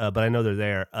yet, but I know they're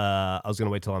there. I was going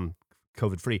to wait till I'm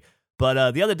COVID-free.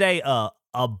 But the other day,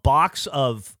 a box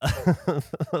of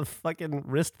fucking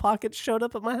wrist pockets showed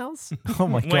up at my house. Oh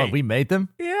my God, we made them?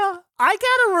 Yeah. I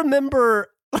gotta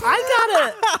remember,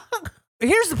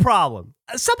 here's the problem.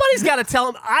 Somebody's gotta tell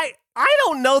him, I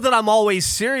don't know that I'm always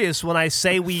serious when I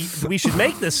say we should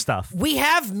make this stuff. We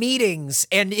have meetings,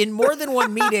 and in more than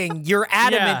one meeting, you're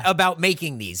adamant about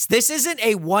making these. This isn't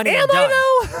a one and done. I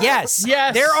know? Yes.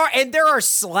 There are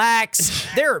Slacks.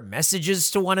 There are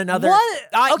messages to one another. What?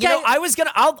 Okay.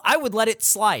 I would let it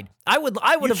slide. I would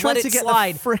have let it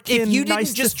slide if you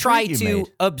didn't just try to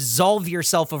absolve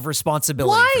yourself of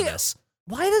responsibility for this.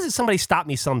 Why doesn't somebody stop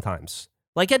me sometimes?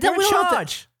 Like, You're in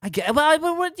charge.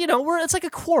 It's like a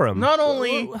quorum. Not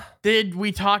only did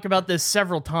we talk about this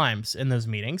several times in those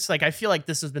meetings, like I feel like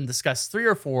this has been discussed 3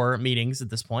 or 4 meetings at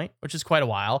this point, which is quite a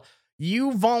while.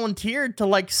 You volunteered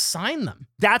to sign them.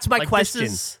 That's my question.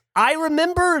 I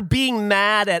remember being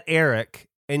mad at Eric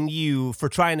and you for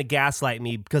trying to gaslight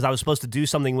me because I was supposed to do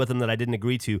something with them that I didn't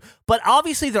agree to. But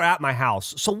obviously they're at my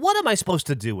house. So what am I supposed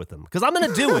to do with them? Because I'm going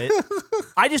to do it.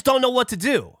 I just don't know what to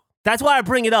do. That's why I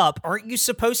bring it up. Aren't you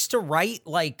supposed to write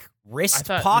wrist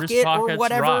pocket or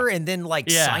whatever and then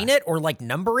sign it or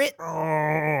number it?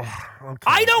 Okay.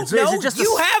 I don't know.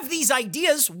 You have these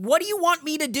ideas. What do you want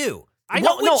me to do? Hang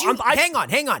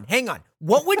on.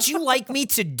 What would you like me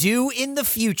to do in the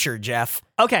future, Jeff?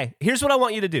 Okay, here's what I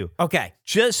want you to do. Okay.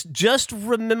 Just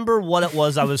remember what it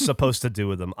was I was supposed to do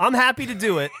with them. I'm happy to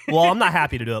do it. Well, I'm not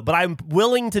happy to do it, but I'm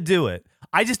willing to do it.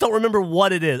 I just don't remember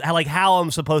what it is, how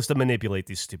I'm supposed to manipulate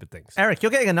these stupid things. Eric,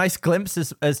 you're getting a nice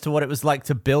glimpse as to what it was like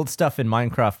to build stuff in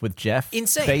Minecraft with Jeff.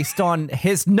 Insane. Based on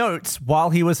his notes while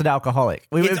he was an alcoholic.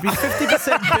 We would be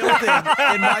 50% building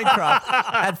in Minecraft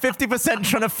and 50%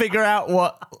 trying to figure out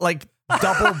what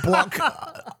double block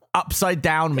upside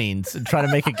down means and trying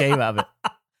to make a game out of it.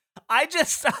 I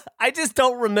just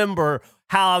don't remember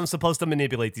how I'm supposed to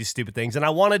manipulate these stupid things, and I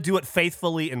want to do it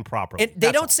faithfully and properly. And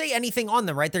they don't say anything on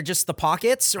them, right? They're just the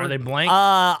pockets? Are they blank?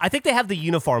 I think they have the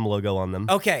uniform logo on them.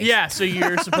 Okay. Yeah, so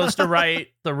you're supposed to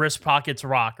write the wrist pockets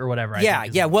rock or whatever.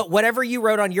 Whatever you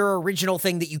wrote on your original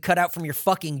thing that you cut out from your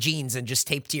fucking jeans and just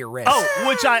taped to your wrist.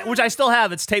 Oh, which I still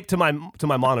have. It's taped to my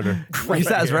monitor. Use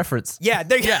that as reference. Yeah.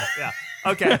 Yeah.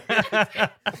 Okay.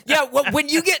 Yeah, when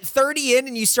you get 30 in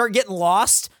and you start getting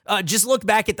lost, just look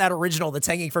back at that original that's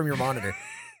hanging from your monitor.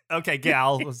 Okay,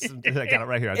 Gal. I got it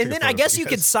right here. And then I guess you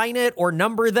can sign it or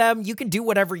number them. You can do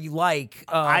whatever you like.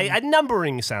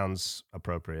 Numbering sounds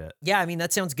appropriate. Yeah, I mean,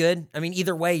 that sounds good. I mean,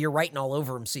 either way, you're writing all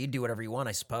over them, so you do whatever you want,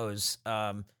 I suppose.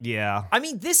 Yeah. I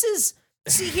mean, here's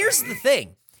the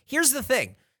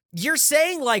thing. You're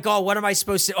saying what am I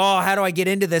supposed to, how do I get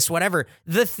into this, whatever.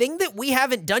 The thing that we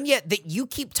haven't done yet that you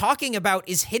keep talking about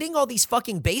is hitting all these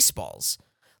fucking baseballs.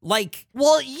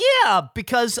 Well, yeah,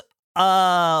 because,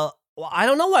 I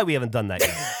don't know why we haven't done that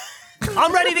yet.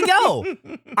 I'm ready to go.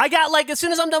 I got as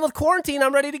soon as I'm done with quarantine,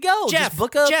 I'm ready to go. Jeff, just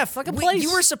book a fucking place.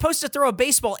 You were supposed to throw a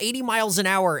baseball 80 miles an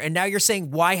hour, and now you're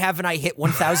saying, why haven't I hit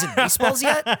 1,000 baseballs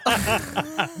yet?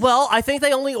 Well, I think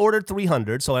they only ordered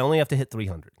 300, so I only have to hit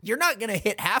 300. You're not going to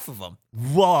hit half of them.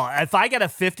 Well, if I get a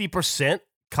 50%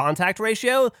 contact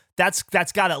ratio, that's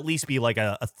got to at least be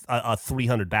a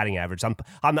 300 batting average.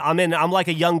 I'm like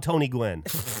a young Tony Gwynn.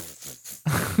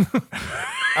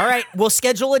 All right, we'll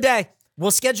schedule a day.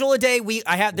 There's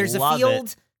a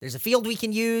field There's a field we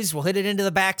can use. We'll hit it into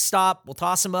the backstop. We'll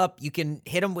toss them up. You can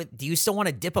hit them with. Do you still want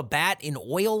to dip a bat in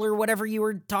oil or whatever you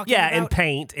were talking about? Yeah,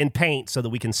 in paint, so that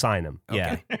we can sign them.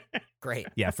 Okay. Yeah, Great.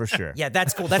 yeah, for sure. Yeah,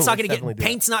 that's cool. That's not going to definitely get do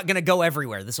paint's not going to go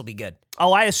everywhere. This will be good.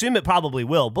 Oh, I assume it probably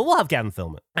will, but we'll have Gavin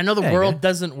film it. I know the There you world go.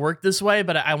 doesn't work this way,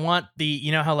 but I want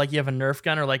you know how like you have a Nerf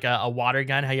gun or like a water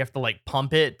gun, how you have to like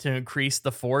pump it to increase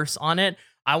the force on it.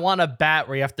 I want a bat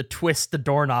where you have to twist the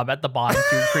doorknob at the bottom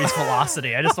to increase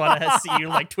velocity. I just want to see you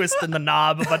like twisting the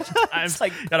knob a bunch of times.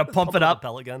 like Gotta pump it up.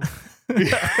 Pellet gun.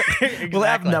 Exactly. Will it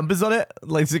have numbers on it?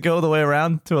 Like, does it go all the way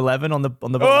around to 11 on the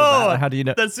bottom of the Oh, bat? How do you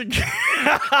know? That's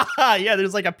yeah.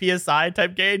 There's like a PSI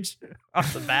type gauge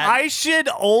off the bat. I should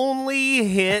only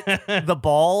hit the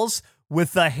balls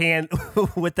with the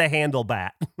handle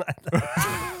bat.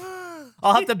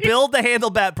 I'll have to build the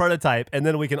handle bat prototype, and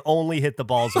then we can only hit the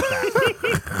balls with that.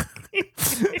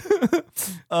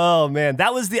 Oh man,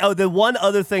 that was the one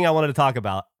other thing I wanted to talk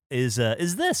about is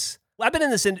this. I've been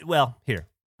in this. Here,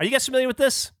 are you guys familiar with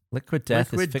this? Liquid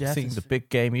Death Liquid is Death fixing is- the big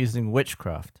game using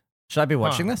witchcraft. Should I be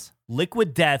watching this?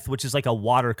 Liquid Death, which is like a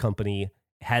water company,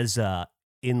 has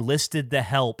enlisted the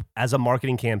help as a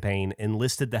marketing campaign.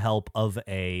 Enlisted the help of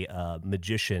a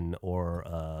magician or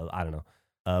I don't know.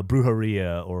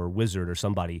 Brujeria or wizard or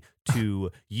somebody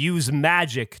to use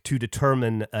magic to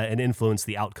determine and influence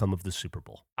the outcome of the Super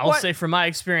Bowl. I will say from my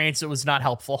experience, it was not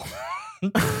helpful.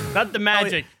 Not the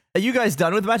magic. Are you guys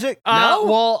done with Magic?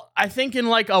 Well, I think in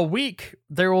like a week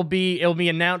it'll be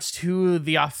announced who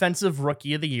the offensive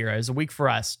rookie of the year is. A week for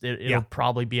us. It'll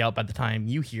probably be out by the time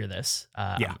you hear this.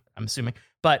 I'm assuming,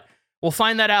 but we'll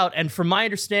find that out. And from my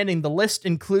understanding, the list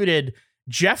included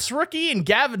Jeff's rookie and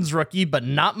Gavin's rookie, but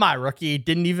not my rookie.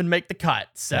 Didn't even make the cut.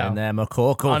 So And there,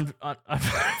 McCorkle.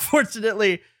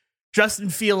 unfortunately, Justin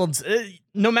Fields,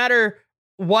 no matter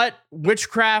what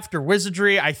witchcraft or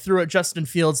wizardry I threw at Justin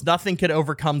Fields, nothing could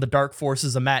overcome the dark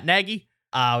forces of Matt Nagy,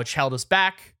 which held us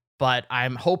back. But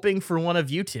I'm hoping for one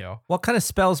of you two. What kind of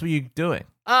spells were you doing?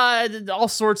 All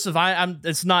sorts of.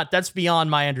 That's beyond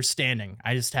my understanding.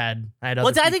 I had. Other Well,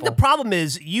 I think the people. problem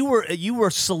is you were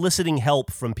soliciting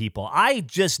help from people. I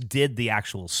just did the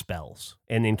actual spells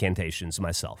and incantations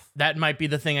myself. That might be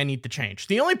the thing I need to change.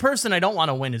 The only person I don't want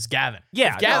to win is Gavin.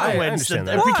 Yeah, if Gavin I wins, understand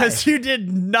then- that. because you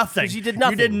did nothing. 'Cause you did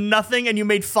nothing. You did nothing, and you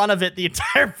made fun of it the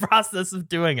entire process of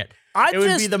doing it. It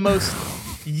would be the most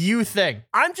you thing.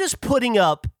 I'm just putting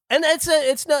up, and it's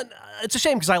a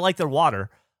shame because I like their water.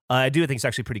 I do think it's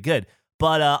actually pretty good,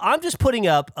 but I'm just putting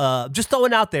up, just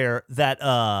throwing out there that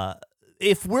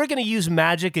if we're going to use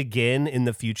magic again in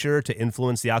the future to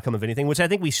influence the outcome of anything, which I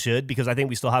think we should, because I think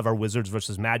we still have our Wizards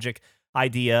versus Magic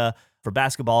idea for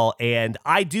basketball, and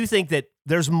I do think that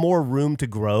there's more room to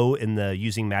grow in the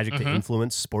using magic to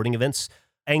influence sporting events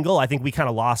angle. I think we kind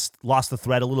of lost the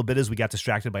thread a little bit as we got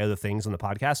distracted by other things on the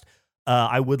podcast.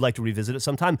 I would like to revisit it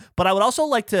sometime, but I would also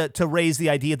like to raise the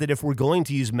idea that if we're going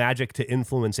to use magic to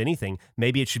influence anything,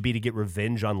 maybe it should be to get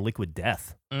revenge on Liquid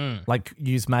Death. Like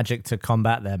use magic to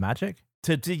combat their magic?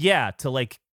 I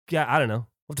don't know.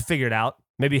 We'll have to figure it out.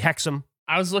 Maybe hex them.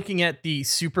 I was looking at the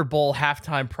Super Bowl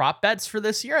halftime prop bets for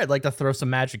this year. I'd like to throw some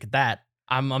magic at that.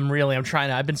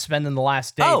 I've been spending the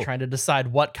last day trying to decide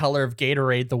what color of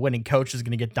Gatorade the winning coach is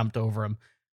going to get dumped over him.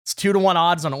 It's 2-1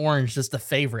 odds on orange, just the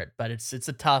favorite, but it's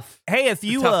a tough. Hey, if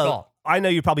you, tough call. I know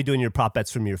you're probably doing your prop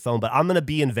bets from your phone, but I'm going to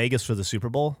be in Vegas for the Super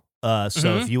Bowl.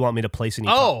 So if you want me to place any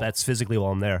prop bets physically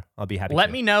while I'm there, I'll be happy. Let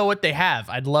to. me know what they have.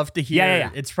 I'd love to hear. Yeah.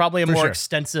 It's probably a For more sure.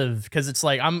 extensive because it's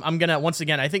like I'm gonna once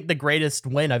again. I think the greatest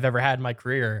win I've ever had in my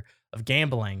career of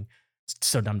gambling. It's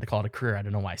so dumb to call it a career. I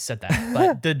don't know why I said that,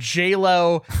 but the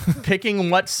J-Lo picking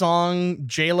what song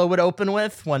J-Lo would open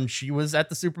with when she was at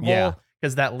the Super Bowl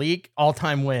because that leak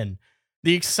all-time win.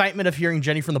 The excitement of hearing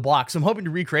Jenny from the Block. So I'm hoping to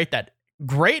recreate that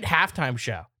great halftime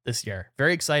show this year.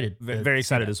 Very excited. Very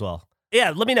excited as well.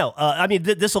 Yeah, let me know.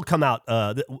 This will come out.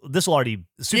 This will already.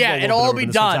 Super Bowl it'll won't all be be over when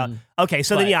this comes done. out. Okay,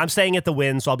 so but- then I'm staying at the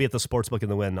Win, so I'll be at the sportsbook in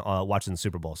the Win watching the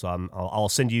Super Bowl. So I'll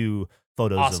send you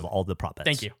photos Awesome. of all the prop bets.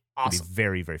 Thank you. It'll Awesome. be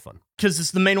very, very fun. Because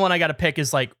it's the main one I got to pick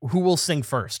is like who will sing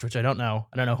first, which I don't know.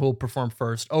 I don't know who will perform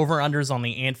first. Over-unders on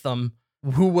the anthem.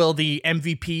 Who will the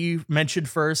MVP mention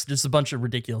first? Just a bunch of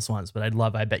ridiculous ones, but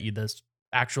I bet you this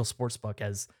actual sportsbook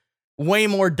has way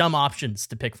more dumb options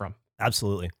to pick from.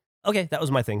 Absolutely. Okay, that was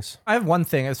my things. I have one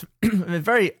thing. It's a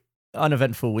very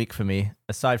uneventful week for me,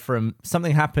 aside from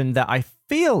something happened that I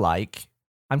feel like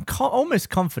I'm almost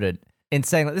confident in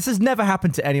saying that this has never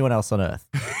happened to anyone else on Earth.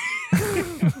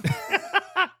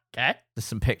 Okay. There's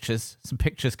some pictures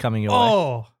coming your way.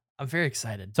 Oh, I'm very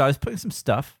excited. So I was putting some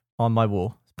stuff on my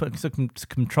wall, putting some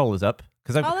controllers up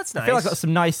because Oh, that's I feel like I got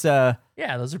some nice Yeah,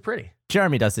 those are pretty.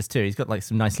 Jeremy does this too. He's got like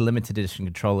some nice limited edition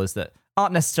controllers that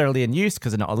aren't necessarily in use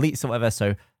because they're not elites or whatever.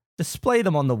 So display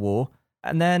them on the wall.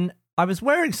 And then I was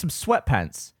wearing some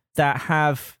sweatpants that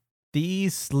have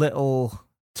these little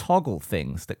toggle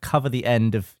things that cover the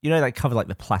end of, they cover like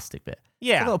the plastic bit.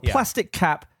 Yeah. A little plastic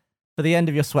cap for the end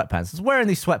of your sweatpants. I was wearing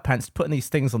these sweatpants, putting these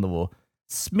things on the wall.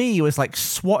 Smee was like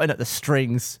swatting at the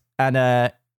strings. And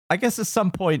I guess at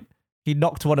some point he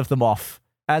knocked one of them off.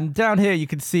 And down here you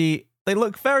can see they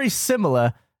look very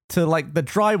similar to like the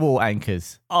drywall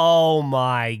anchors. Oh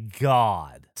my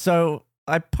God. So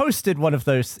I posted one of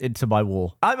those into my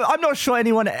wall. I'm not sure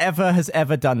anyone has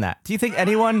ever done that. Do you think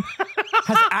anyone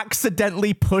has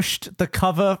accidentally pushed the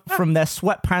cover from their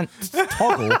sweatpants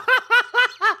toggle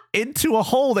into a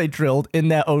hole they drilled in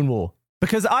their own wall?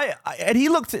 Because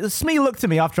Smee looked at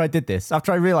me after I did this,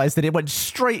 after I realized that it went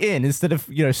straight in instead of,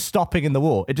 stopping in the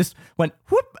wall. It just went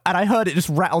whoop, and I heard it just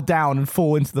rattle down and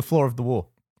fall into the floor of the wall.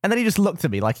 And then he just looked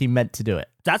at me like he meant to do it.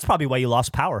 That's probably why you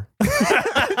lost power. And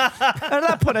at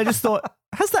that point, I just thought,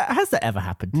 has that ever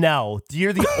happened? No,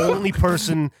 you're the only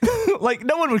person. Like,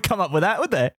 no one would come up with that,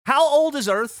 would they? How old is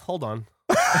Earth? Hold on.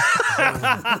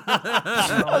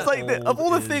 I was like, of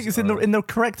all the things in the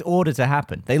correct order to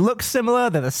happen, they look similar.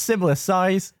 They're the similar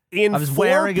size. In I was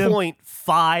wearing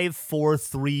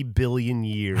 4.543 billion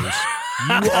years,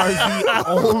 you are the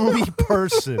only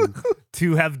person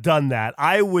to have done that.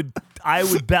 I would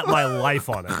bet my life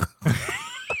on it.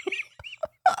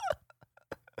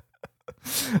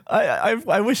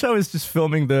 I wish I was just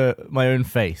filming my own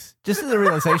face, just as a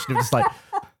realization of just like,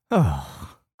 oh.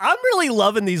 I'm really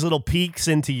loving these little peeks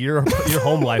into your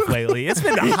home life lately. It's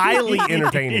been highly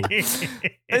entertaining.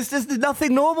 It's just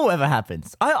nothing normal ever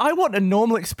happens. I want a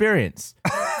normal experience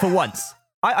for once.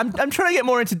 I'm trying to get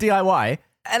more into DIY,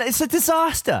 and it's a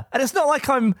disaster. And it's not like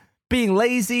I'm being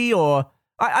lazy or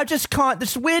I just can't.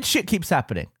 This weird shit keeps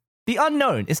happening. The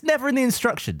unknown. It's never in the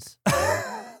instructions.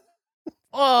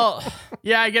 Well,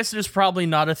 yeah, I guess there's probably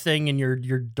not a thing in your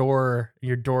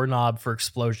doorknob for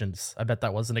explosions. I bet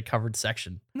that wasn't a covered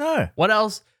section. No. What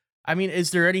else? I mean,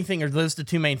 is there anything? Are those the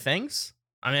two main things?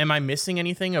 I mean, am I missing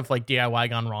anything of like DIY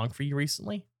gone wrong for you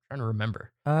recently? I'm trying to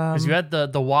remember. Because you had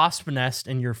the wasp nest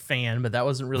in your fan, but that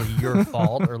wasn't really your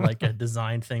fault or like a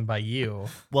design thing by you.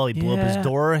 Well, he blew up his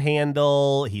door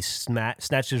handle. He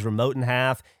snatched his remote in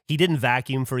half. He didn't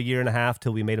vacuum for a year and a half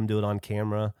till we made him do it on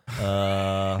camera.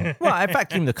 Well, I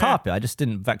vacuumed the carpet. I just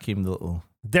didn't vacuum the little.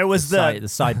 There was the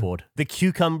sideboard. The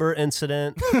cucumber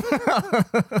incident.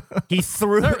 He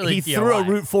threw really a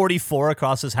Route 44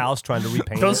 across his house trying to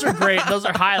repaint Those are great. Those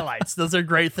are highlights. Those are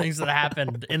great things that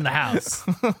happened in the house.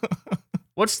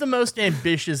 What's the most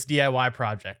ambitious DIY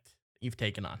project you've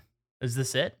taken on? Is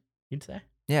this it, you'd say?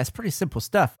 Yeah, it's pretty simple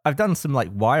stuff. I've done some like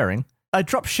wiring. I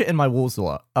drop shit in my walls a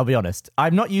lot, I'll be honest.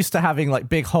 I'm not used to having like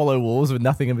big hollow walls with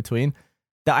nothing in between.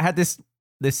 That I had this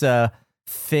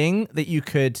thing that you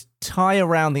could tie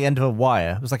around the end of a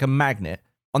wire. It was like a magnet.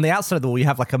 On the outside of the wall, you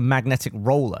have like a magnetic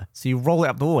roller. So you roll it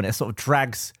up the wall and it sort of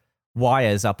drags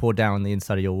wires up or down the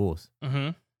inside of your walls. Mm-hmm.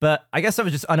 But I guess I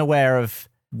was just unaware of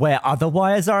where other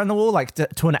wires are in the wall. Like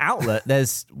to an outlet,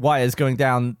 there's wires going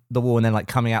down the wall and then like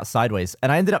coming out sideways.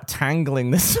 And I ended up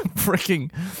tangling this freaking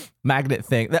magnet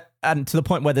thing, and to the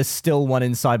point where there's still one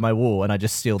inside my wall, and I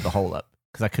just sealed the hole up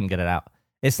because I couldn't get it out.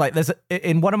 It's like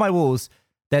in one of my walls,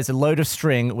 there's a load of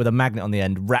string with a magnet on the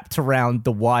end wrapped around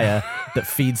the wire that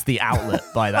feeds the outlet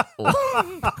by that wall.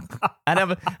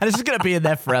 and it's just going to be in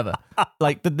there forever.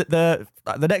 Like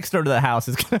the next door to the house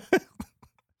is going to...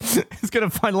 It's going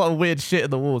to find a lot of weird shit in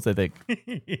the walls, I think,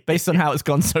 based on how it's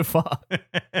gone so far.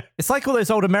 It's like all those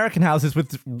old American houses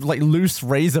with like loose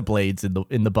razor blades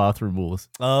in the bathroom walls.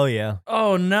 Oh, yeah.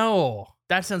 Oh, no.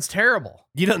 That sounds terrible.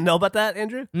 You don't know about that,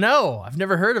 Andrew? No, I've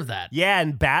never heard of that. Yeah,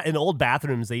 in old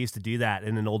bathrooms, they used to do that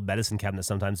in an old medicine cabinet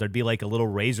sometimes. There'd be like a little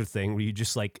razor thing where you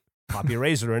just like pop your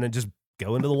razor in and just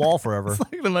go into the wall forever. It's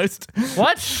like the most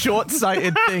what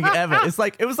short-sighted thing ever.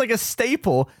 It was like a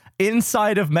staple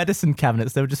inside of medicine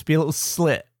cabinets. There would just be a little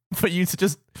slit for you to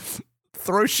just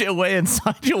throw shit away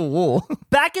inside your wall.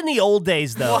 Back in the old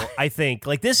days, though, I think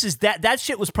like this is that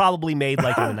shit was probably made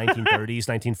like in the 1930s,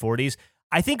 1940s.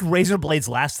 I think razor blades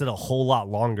lasted a whole lot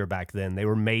longer back then. They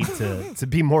were made to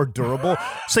be more durable.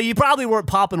 So you probably weren't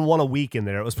popping one a week in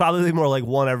there. It was probably more like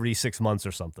one every 6 months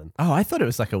or something. Oh, I thought it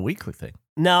was like a weekly thing.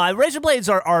 No, razor blades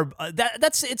are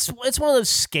it's one of those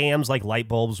scams like light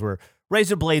bulbs where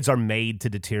razor blades are made to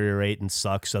deteriorate and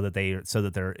suck so that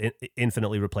they're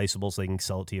infinitely replaceable so they can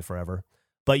sell it to you forever.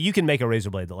 But you can make a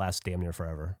razor blade that lasts damn near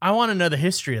forever. I want to know the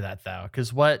history of that though,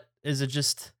 because what is it?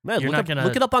 Just man, you're look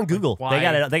it up on Google. Why?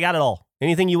 They got it all.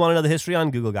 Anything you want to know the history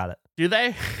on, Google got it. Do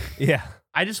they? Yeah.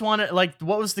 I just want to, like,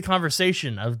 what was the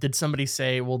conversation of, did somebody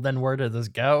say, well, then where did this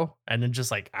go? And then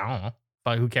just like, I don't know.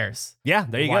 But who cares? Yeah,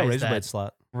 there you Why go. is Razor that? blade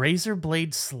slot. Razor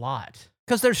blade slot.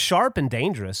 Because they're sharp and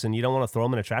dangerous, and you don't want to throw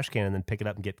them in a trash can and then pick it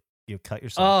up and get cut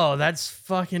yourself. Oh, that's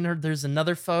fucking. There's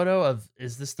another photo of.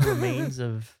 Is this the remains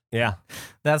of? Yeah,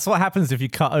 That's what happens if you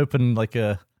cut open like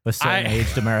a certain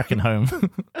aged American home.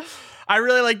 I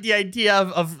really like the idea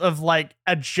of like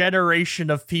a generation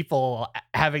of people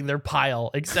having their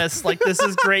pile. Exists like this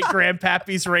is great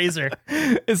grandpappy's razor.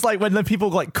 It's like when the people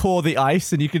like core the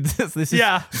ice and you can this is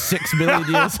 6 million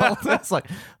years old. It's like,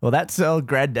 well, that's old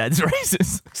granddad's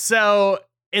razors. So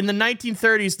in the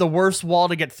 1930s, the worst wall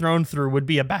to get thrown through would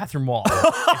be a bathroom wall.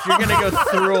 If you're gonna go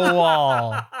through a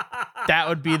wall, that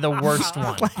would be the worst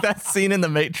one. Like that scene in The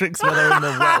Matrix where they're in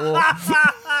the wet wall.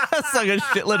 That's like a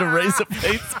shitload of razor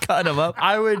blades cut them up.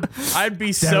 I'd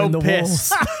be so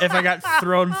pissed if I got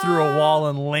thrown through a wall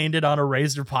and landed on a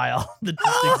razor pile that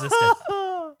just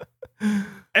existed.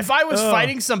 If I was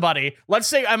fighting somebody, let's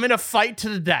say I'm in a fight to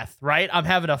the death, right? I'm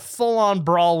having a full-on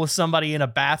brawl with somebody in a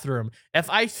bathroom. If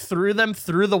I threw them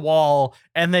through the wall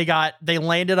and they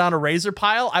landed on a razor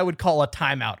pile, I would call a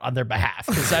timeout on their behalf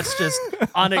because that's just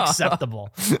unacceptable.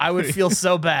 I would feel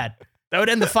so bad. That would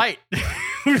end the fight.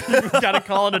 Gotta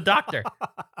call in a doctor.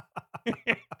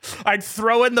 I'd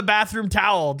throw in the bathroom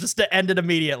towel just to end it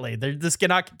immediately. This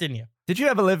cannot continue. Did you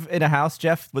ever live in a house,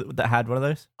 Jeff, that had one of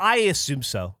those? I assume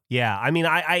so. Yeah, I mean,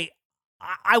 I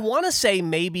want to say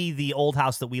maybe the old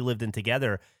house that we lived in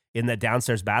together in the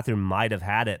downstairs bathroom might have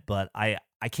had it, but I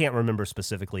can't remember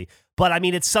specifically. But I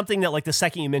mean, it's something that like the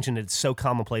second you mentioned it, it's so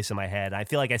commonplace in my head. I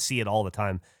feel like I see it all the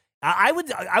time. I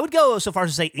would go so far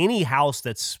as to say any house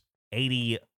that's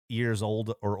 80 years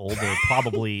old or older,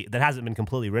 probably that hasn't been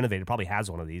completely renovated, probably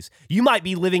has one of these. You might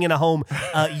be living in a home,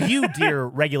 you dear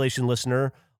regulation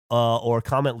listener or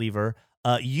comment leaver,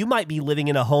 you might be living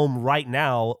in a home right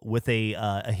now with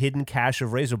a hidden cache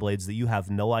of razor blades that you have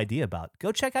no idea about.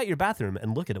 Go check out your bathroom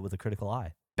and look at it with a critical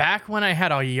eye. Back when I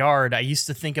had a yard, I used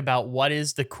to think about what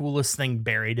is the coolest thing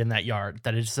buried in that yard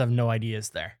that I just have no idea is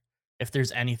there. If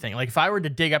there's anything, like if I were to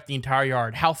dig up the entire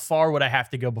yard, how far would I have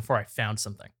to go before I found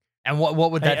something? And what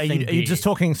would that thing be? Are you just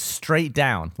talking straight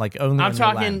down? Like only I'm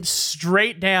talking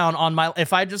straight down on my...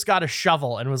 If I just got a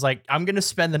shovel and was like, I'm going to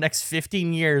spend the next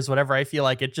 15 years, whatever I feel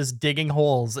like it, just digging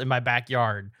holes in my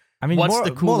backyard. I mean, what's the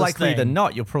coolest more likely thing? than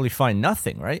not, you'll probably find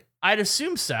nothing, right? I'd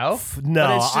assume so. No,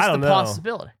 but it's just I don't a know.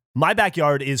 possibility. My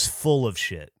backyard is full of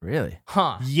shit. Really?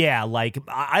 Huh. Yeah, like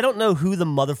I don't know who the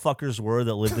motherfuckers were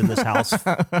that lived in this house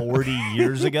 40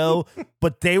 years ago,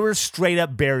 but they were straight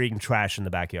up burying trash in the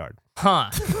backyard.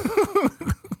 Huh.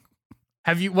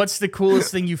 What's the coolest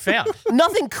thing you found?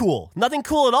 Nothing cool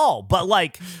at all. But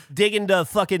like digging to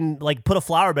fucking like put a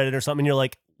flower bed in or something, and you're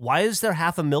like, why is there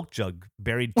half a milk jug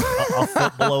buried a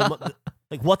foot below?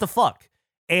 Like, what the fuck?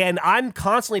 And I'm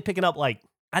constantly picking up like,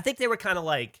 I think they were kind of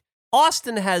like,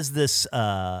 Austin has this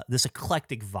this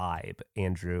eclectic vibe,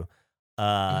 Andrew.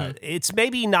 It's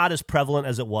maybe not as prevalent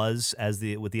as it was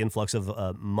with the influx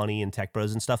of money and tech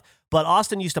bros and stuff. But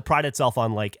Austin used to pride itself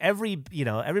on like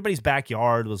everybody's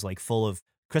backyard was like full of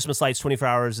Christmas lights 24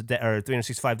 hours a day or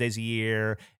 365 days a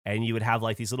year, and you would have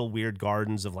like these little weird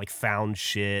gardens of like found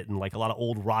shit and like a lot of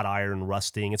old wrought iron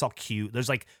rusting. It's all cute. There's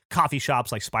like coffee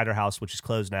shops like Spider House, which is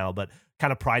closed now, but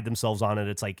kind of pride themselves on it.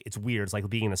 It's like it's weird. It's like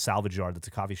being in a salvage yard that's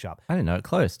a coffee shop. I didn't know it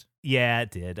closed. Yeah,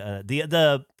 it did.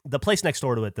 The place next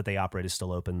door to it that they operate is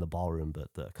still open, the ballroom,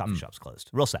 but the coffee shop's closed.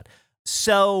 Real sad.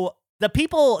 So the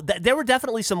people, there were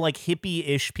definitely some like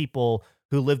hippie-ish people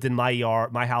who lived in my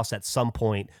house at some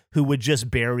point who would just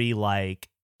bury like,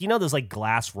 those like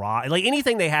glass rod, like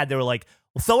anything they had, they were like,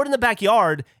 well, throw it in the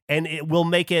backyard and it will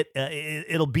make it,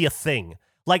 it'll be a thing.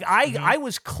 Like I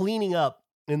was cleaning up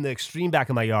in the extreme back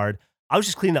of my yard. I was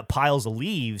just cleaning up piles of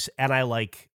leaves and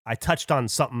I touched on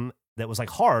something that was like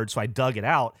hard. So I dug it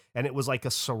out and it was like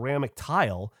a ceramic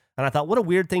tile. And I thought, what a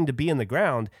weird thing to be in the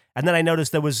ground. And then I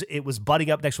noticed it was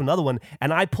butting up next to another one.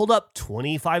 And I pulled up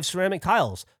 25 ceramic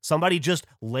tiles. Somebody just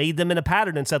laid them in a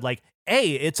pattern and said like,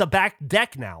 hey, it's a back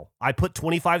deck now. I put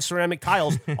 25 ceramic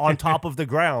tiles on top of the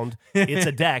ground. It's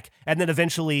a deck. And then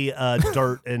eventually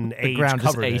dirt and age ground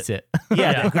covered just ate it.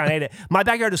 Yeah, the ground ate it. My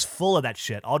backyard is full of that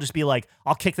shit. I'll just be like,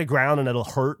 I'll kick the ground and it'll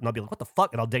hurt. And I'll be like, what the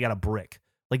fuck? And I'll dig out a brick.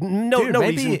 Like, no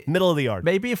reason, middle of the yard.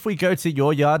 Maybe if we go to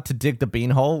your yard to dig the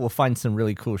beanhole, we'll find some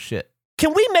really cool shit.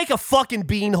 Can we make a fucking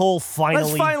beanhole finally?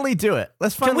 Let's finally do it.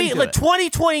 Can we?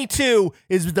 2022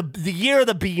 is the year of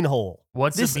the beanhole.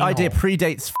 What's this a beanhole? idea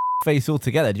predates face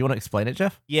altogether. Do you want to explain it,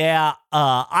 Jeff? Yeah,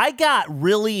 I got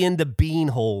really into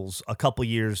beanholes a couple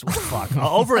years,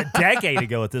 over a decade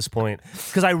ago at this point,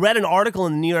 because I read an article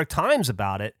in the New York Times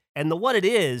about it, And what it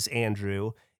is,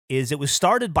 Andrew, is it was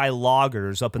started by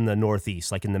loggers up in the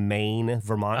Northeast, like in the Maine,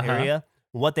 Vermont area.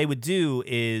 What they would do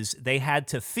is they had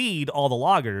to feed all the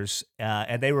loggers,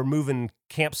 and they were moving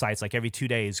campsites like every 2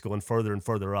 days, going further and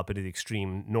further up into the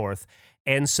extreme north.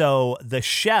 And so the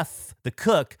chef, the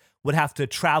cook, would have to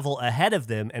travel ahead of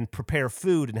them and prepare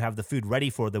food and have the food ready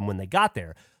for them when they got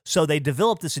there. So they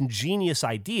developed this ingenious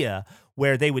idea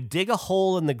where they would dig a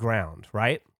hole in the ground,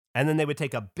 right? And then they would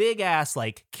take a big-ass,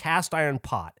 like, cast iron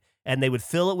pot, and they would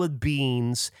fill it with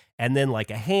beans and then like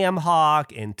a ham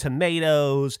hock and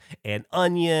tomatoes and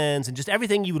onions and just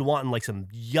everything you would want in like some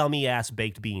yummy ass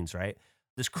baked beans, right?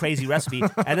 This crazy recipe.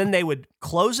 And then they would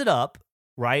close it up,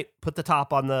 right? Put the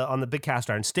top on the big cast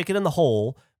iron, stick it in the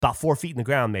hole about 4 feet in the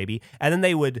ground maybe. And then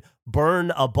they would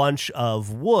burn a bunch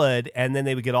of wood, and then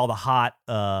they would get all the hot,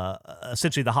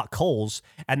 essentially the hot coals,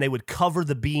 and they would cover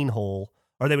the bean hole,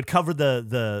 or they would cover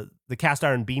the cast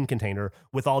iron bean container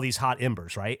with all these hot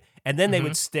embers, right? And then they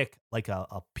would stick like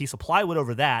a piece of plywood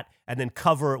over that and then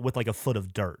cover it with like a foot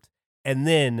of dirt. And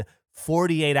then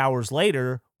 48 hours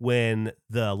later, when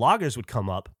the loggers would come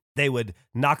up, they would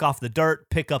knock off the dirt,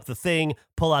 pick up the thing,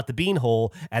 pull out the bean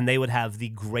hole, and they would have the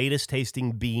greatest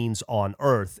tasting beans on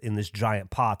earth in this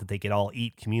giant pot that they could all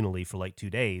eat communally for like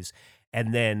 2 days.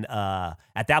 And then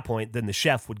at that point, then the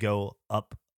chef would go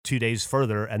up 2 days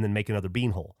further and then make another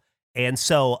bean hole. And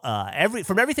so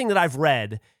from everything that I've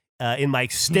read in my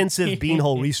extensive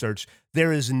beanhole research,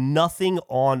 there is nothing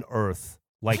on earth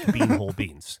like beanhole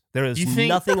beans. There is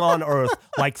nothing on earth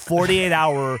like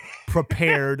 48-hour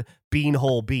prepared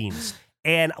beanhole beans.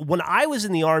 And when I was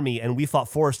in the Army and we fought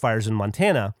forest fires in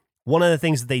Montana, one of the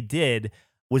things that they did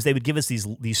was they would give us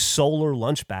these solar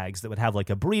lunch bags that would have like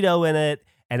a burrito in it,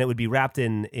 and it would be wrapped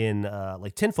in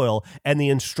like tinfoil. And the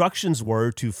instructions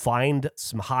were to find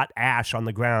some hot ash on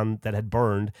the ground that had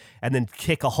burned, and then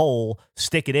kick a hole,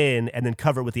 stick it in, and then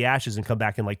cover it with the ashes, and come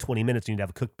back in like 20 minutes, and you'd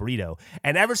have a cooked burrito.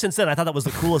 And ever since then, I thought that was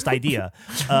the coolest idea.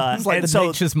 It's like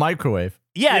nature's microwave.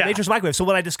 Yeah, nature's microwave. So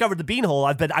when I discovered the beanhole,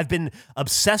 I've been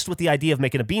obsessed with the idea of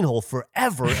making a beanhole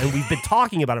forever, and we've been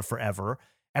talking about it forever.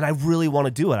 And I really want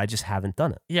to do it. I just haven't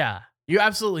done it. Yeah. You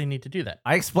absolutely need to do that.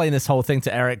 I explained this whole thing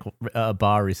to Eric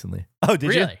Barr recently. Oh,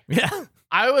 did you? Yeah.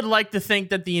 I would like to think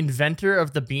that the inventor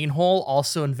of the beanhole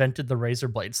also invented the razor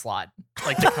blade slot.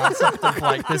 Like the concept of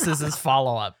like, this is his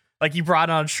follow-up. Like he brought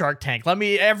on Shark Tank.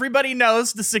 Everybody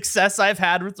knows the success I've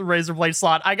had with the razor blade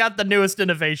slot. I got the newest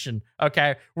innovation.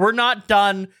 Okay. We're not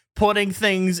done putting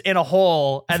things in a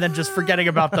hole and then just forgetting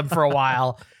about them for a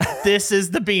while. This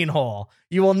is the bean hole.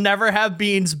 You will never have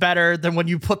beans better than when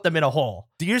you put them in a hole.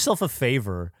 Do yourself a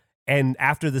favor, and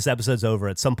after this episode's over,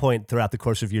 at some point throughout the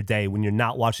course of your day, when you're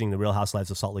not watching The Real Housewives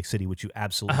of Salt Lake City, which you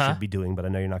absolutely should be doing, but I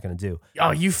know you're not going to do.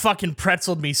 Oh, you fucking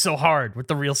pretzeled me so hard with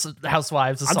The Real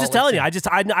Housewives of Salt Lake City. I'm just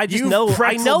telling you. I just know.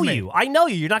 I know you. I know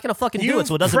you. You're not going to fucking do it,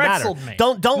 so it doesn't matter. Me.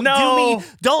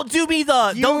 Don't give me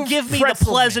the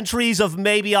pleasantries of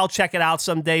maybe I'll check it out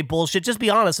someday bullshit. Just be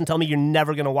honest and tell me you're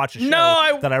never going to watch a show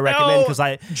that I recommend because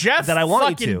I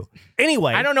want you to.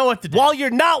 Anyway, I don't know what to do. While you're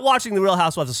not watching The Real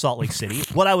Housewives of Salt Lake City,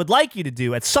 what I would like you to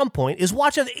do at some point is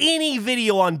watch any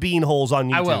video on bean holes on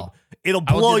YouTube. I will. It'll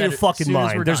blow your fucking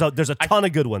mind. There's a ton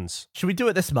of good ones. Should we do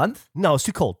it this month? No, it's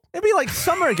too cold. It'll be like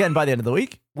summer again by the end of the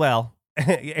week. Well,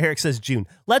 Eric says June.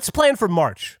 Let's plan for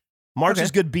March. March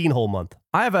is good beanhole month.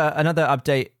 I have another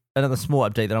small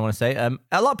update that I want to say.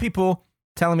 A lot of people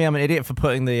telling me I'm an idiot for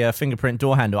putting the fingerprint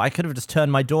door handle. I could have just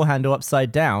turned my door handle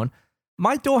upside down.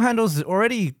 My door handles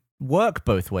already work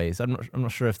both ways. I'm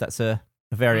not sure if that's a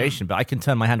variation, but I can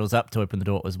turn my handles up to open the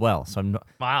door as well. So I'm not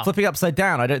flipping upside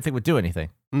down. I don't think would do anything.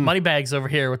 Moneybags over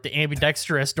here with the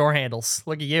ambidextrous door handles.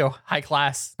 Look at you, high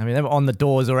class. I mean, they were on the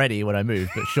doors already when I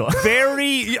moved, but sure.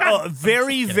 Very,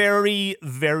 very,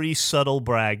 very subtle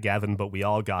brag, Gavin, but we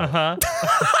all got it.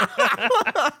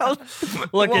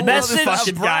 Look at this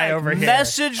fucking guy over here.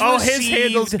 Message received. His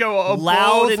handles go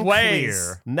loud both and ways.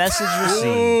 Clear. Message received.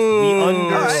 We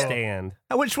understand.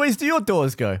 Right. Which ways do your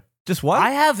doors go? Just one?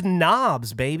 I have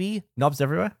knobs, baby. Knobs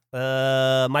everywhere?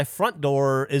 My front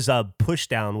door is a push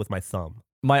down with my thumb.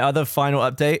 My other final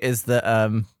update is that,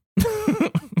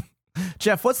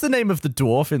 Jeff, what's the name of the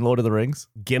dwarf in Lord of the Rings?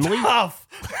 Gimli?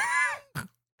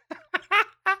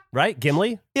 Right?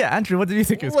 Gimli? Yeah, Andrew, what did you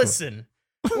think it was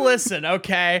Listen,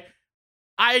 okay.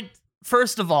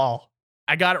 First of all,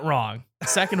 I got it wrong.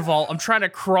 Second of all, I'm trying to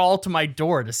crawl to my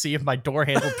door to see if my door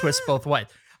handle twists both ways.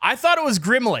 I thought it was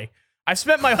Grimly. I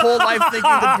spent my whole life thinking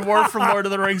the dwarf from Lord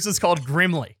of the Rings is called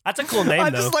Grimly. That's a cool name, though. I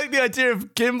just like the idea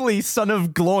of Gimli, son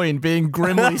of Gloin, being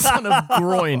Grimly, son of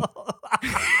Groin.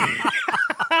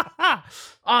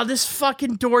 Oh, this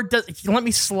fucking door does. Let me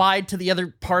slide to the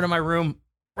other part of my room.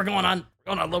 We're going on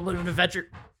a little bit of an adventure.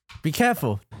 Be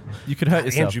careful. You could hurt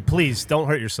yourself. Andrew, please don't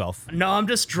hurt yourself. No, I'm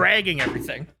just dragging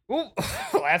everything. Ooh,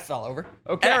 that fell over.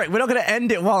 Okay. Eric, we're not going to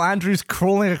end it while Andrew's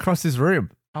crawling across his room.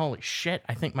 Holy shit,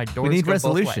 I think my doors need go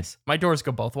resolution. both ways. My doors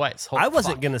go both ways. I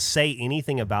wasn't going to say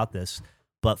anything about this,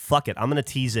 but fuck it. I'm going to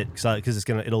tease it because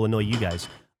it'll annoy you guys.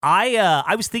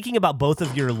 I was thinking about both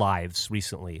of your lives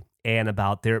recently and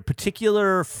about their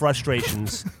particular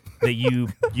frustrations that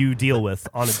you deal with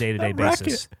on a day-to-day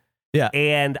basis. Yeah.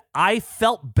 And I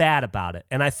felt bad about it.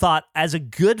 And I thought, as a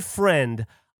good friend,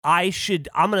 I'm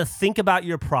going to think about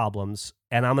your problems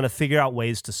and I'm going to figure out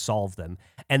ways to solve them.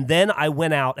 And then I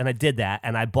went out and I did that,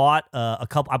 and I bought I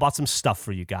bought some stuff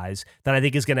for you guys that I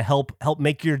think is going to help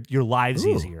make your lives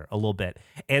easier a little bit.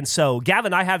 And so,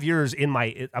 Gavin, I have yours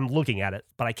I'm looking at it,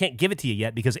 but I can't give it to you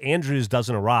yet because Andrew's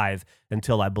doesn't arrive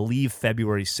until I believe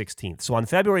February 16th. So on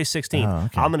February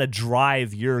 16th, I'm going to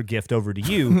drive your gift over to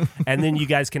you, and then you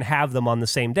guys can have them on the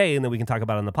same day, and then we can talk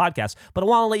about it on the podcast. But I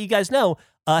want to let you guys know,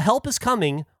 help is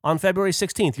coming on February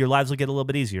 16th. Your lives will get a little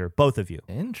bit easier, both of you.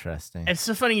 Interesting. It's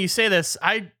so funny you say this.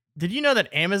 Did you know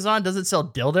that Amazon doesn't sell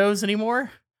dildos anymore?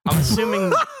 I'm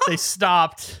assuming they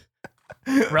stopped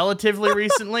relatively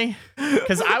recently.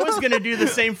 Because I was going to do the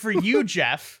same for you,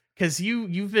 Jeff. Because you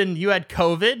had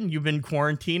COVID and you've been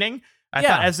quarantining. I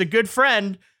thought, as a good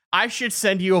friend, I should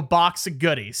send you a box of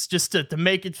goodies just to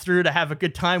make it through, to have a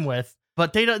good time with.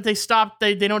 But they don't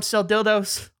sell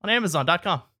dildos on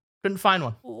Amazon.com. Couldn't find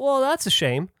one. Well, that's a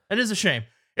shame. It is a shame.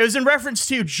 It was in reference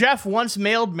to Jeff once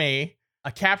mailed me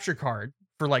a capture card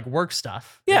for like work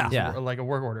stuff. Yeah. Like a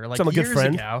work order. Like So I'm a good years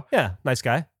friend. ago. Yeah, nice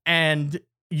guy. And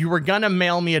you were going to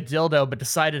mail me a dildo, but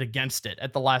decided against it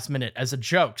at the last minute as a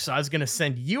joke. So I was going to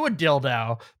send you a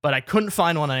dildo, but I couldn't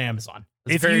find one on Amazon.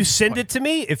 If you send it to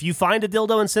me, if you find a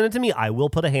dildo and send it to me, I will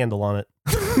put a handle on it.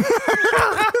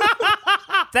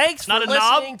 Thanks for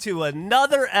listening to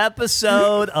another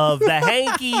episode of the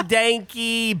Hanky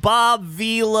Danky Bob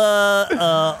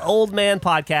Vila Old Man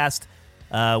Podcast.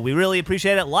 We really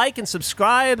appreciate it. Like and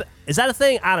subscribe. Is that a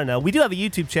thing? I don't know. We do have a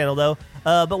YouTube channel, though.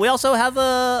 But we also have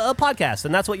a podcast,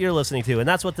 and that's what you're listening to, and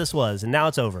that's what this was. And now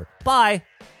it's over. Bye.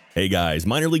 Hey guys,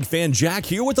 minor league fan Jack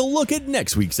here with a look at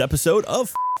next week's episode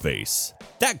of Face.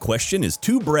 That question is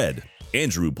too bread.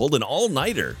 Andrew pulled an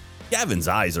all-nighter. Gavin's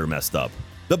eyes are messed up.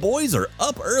 The boys are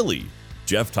up early.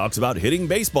 Jeff talks about hitting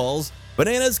baseballs.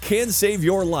 Bananas can save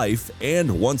your life.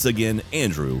 And once again,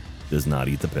 Andrew does not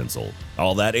eat the pencil.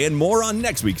 All that and more on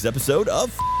next week's episode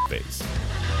of Face.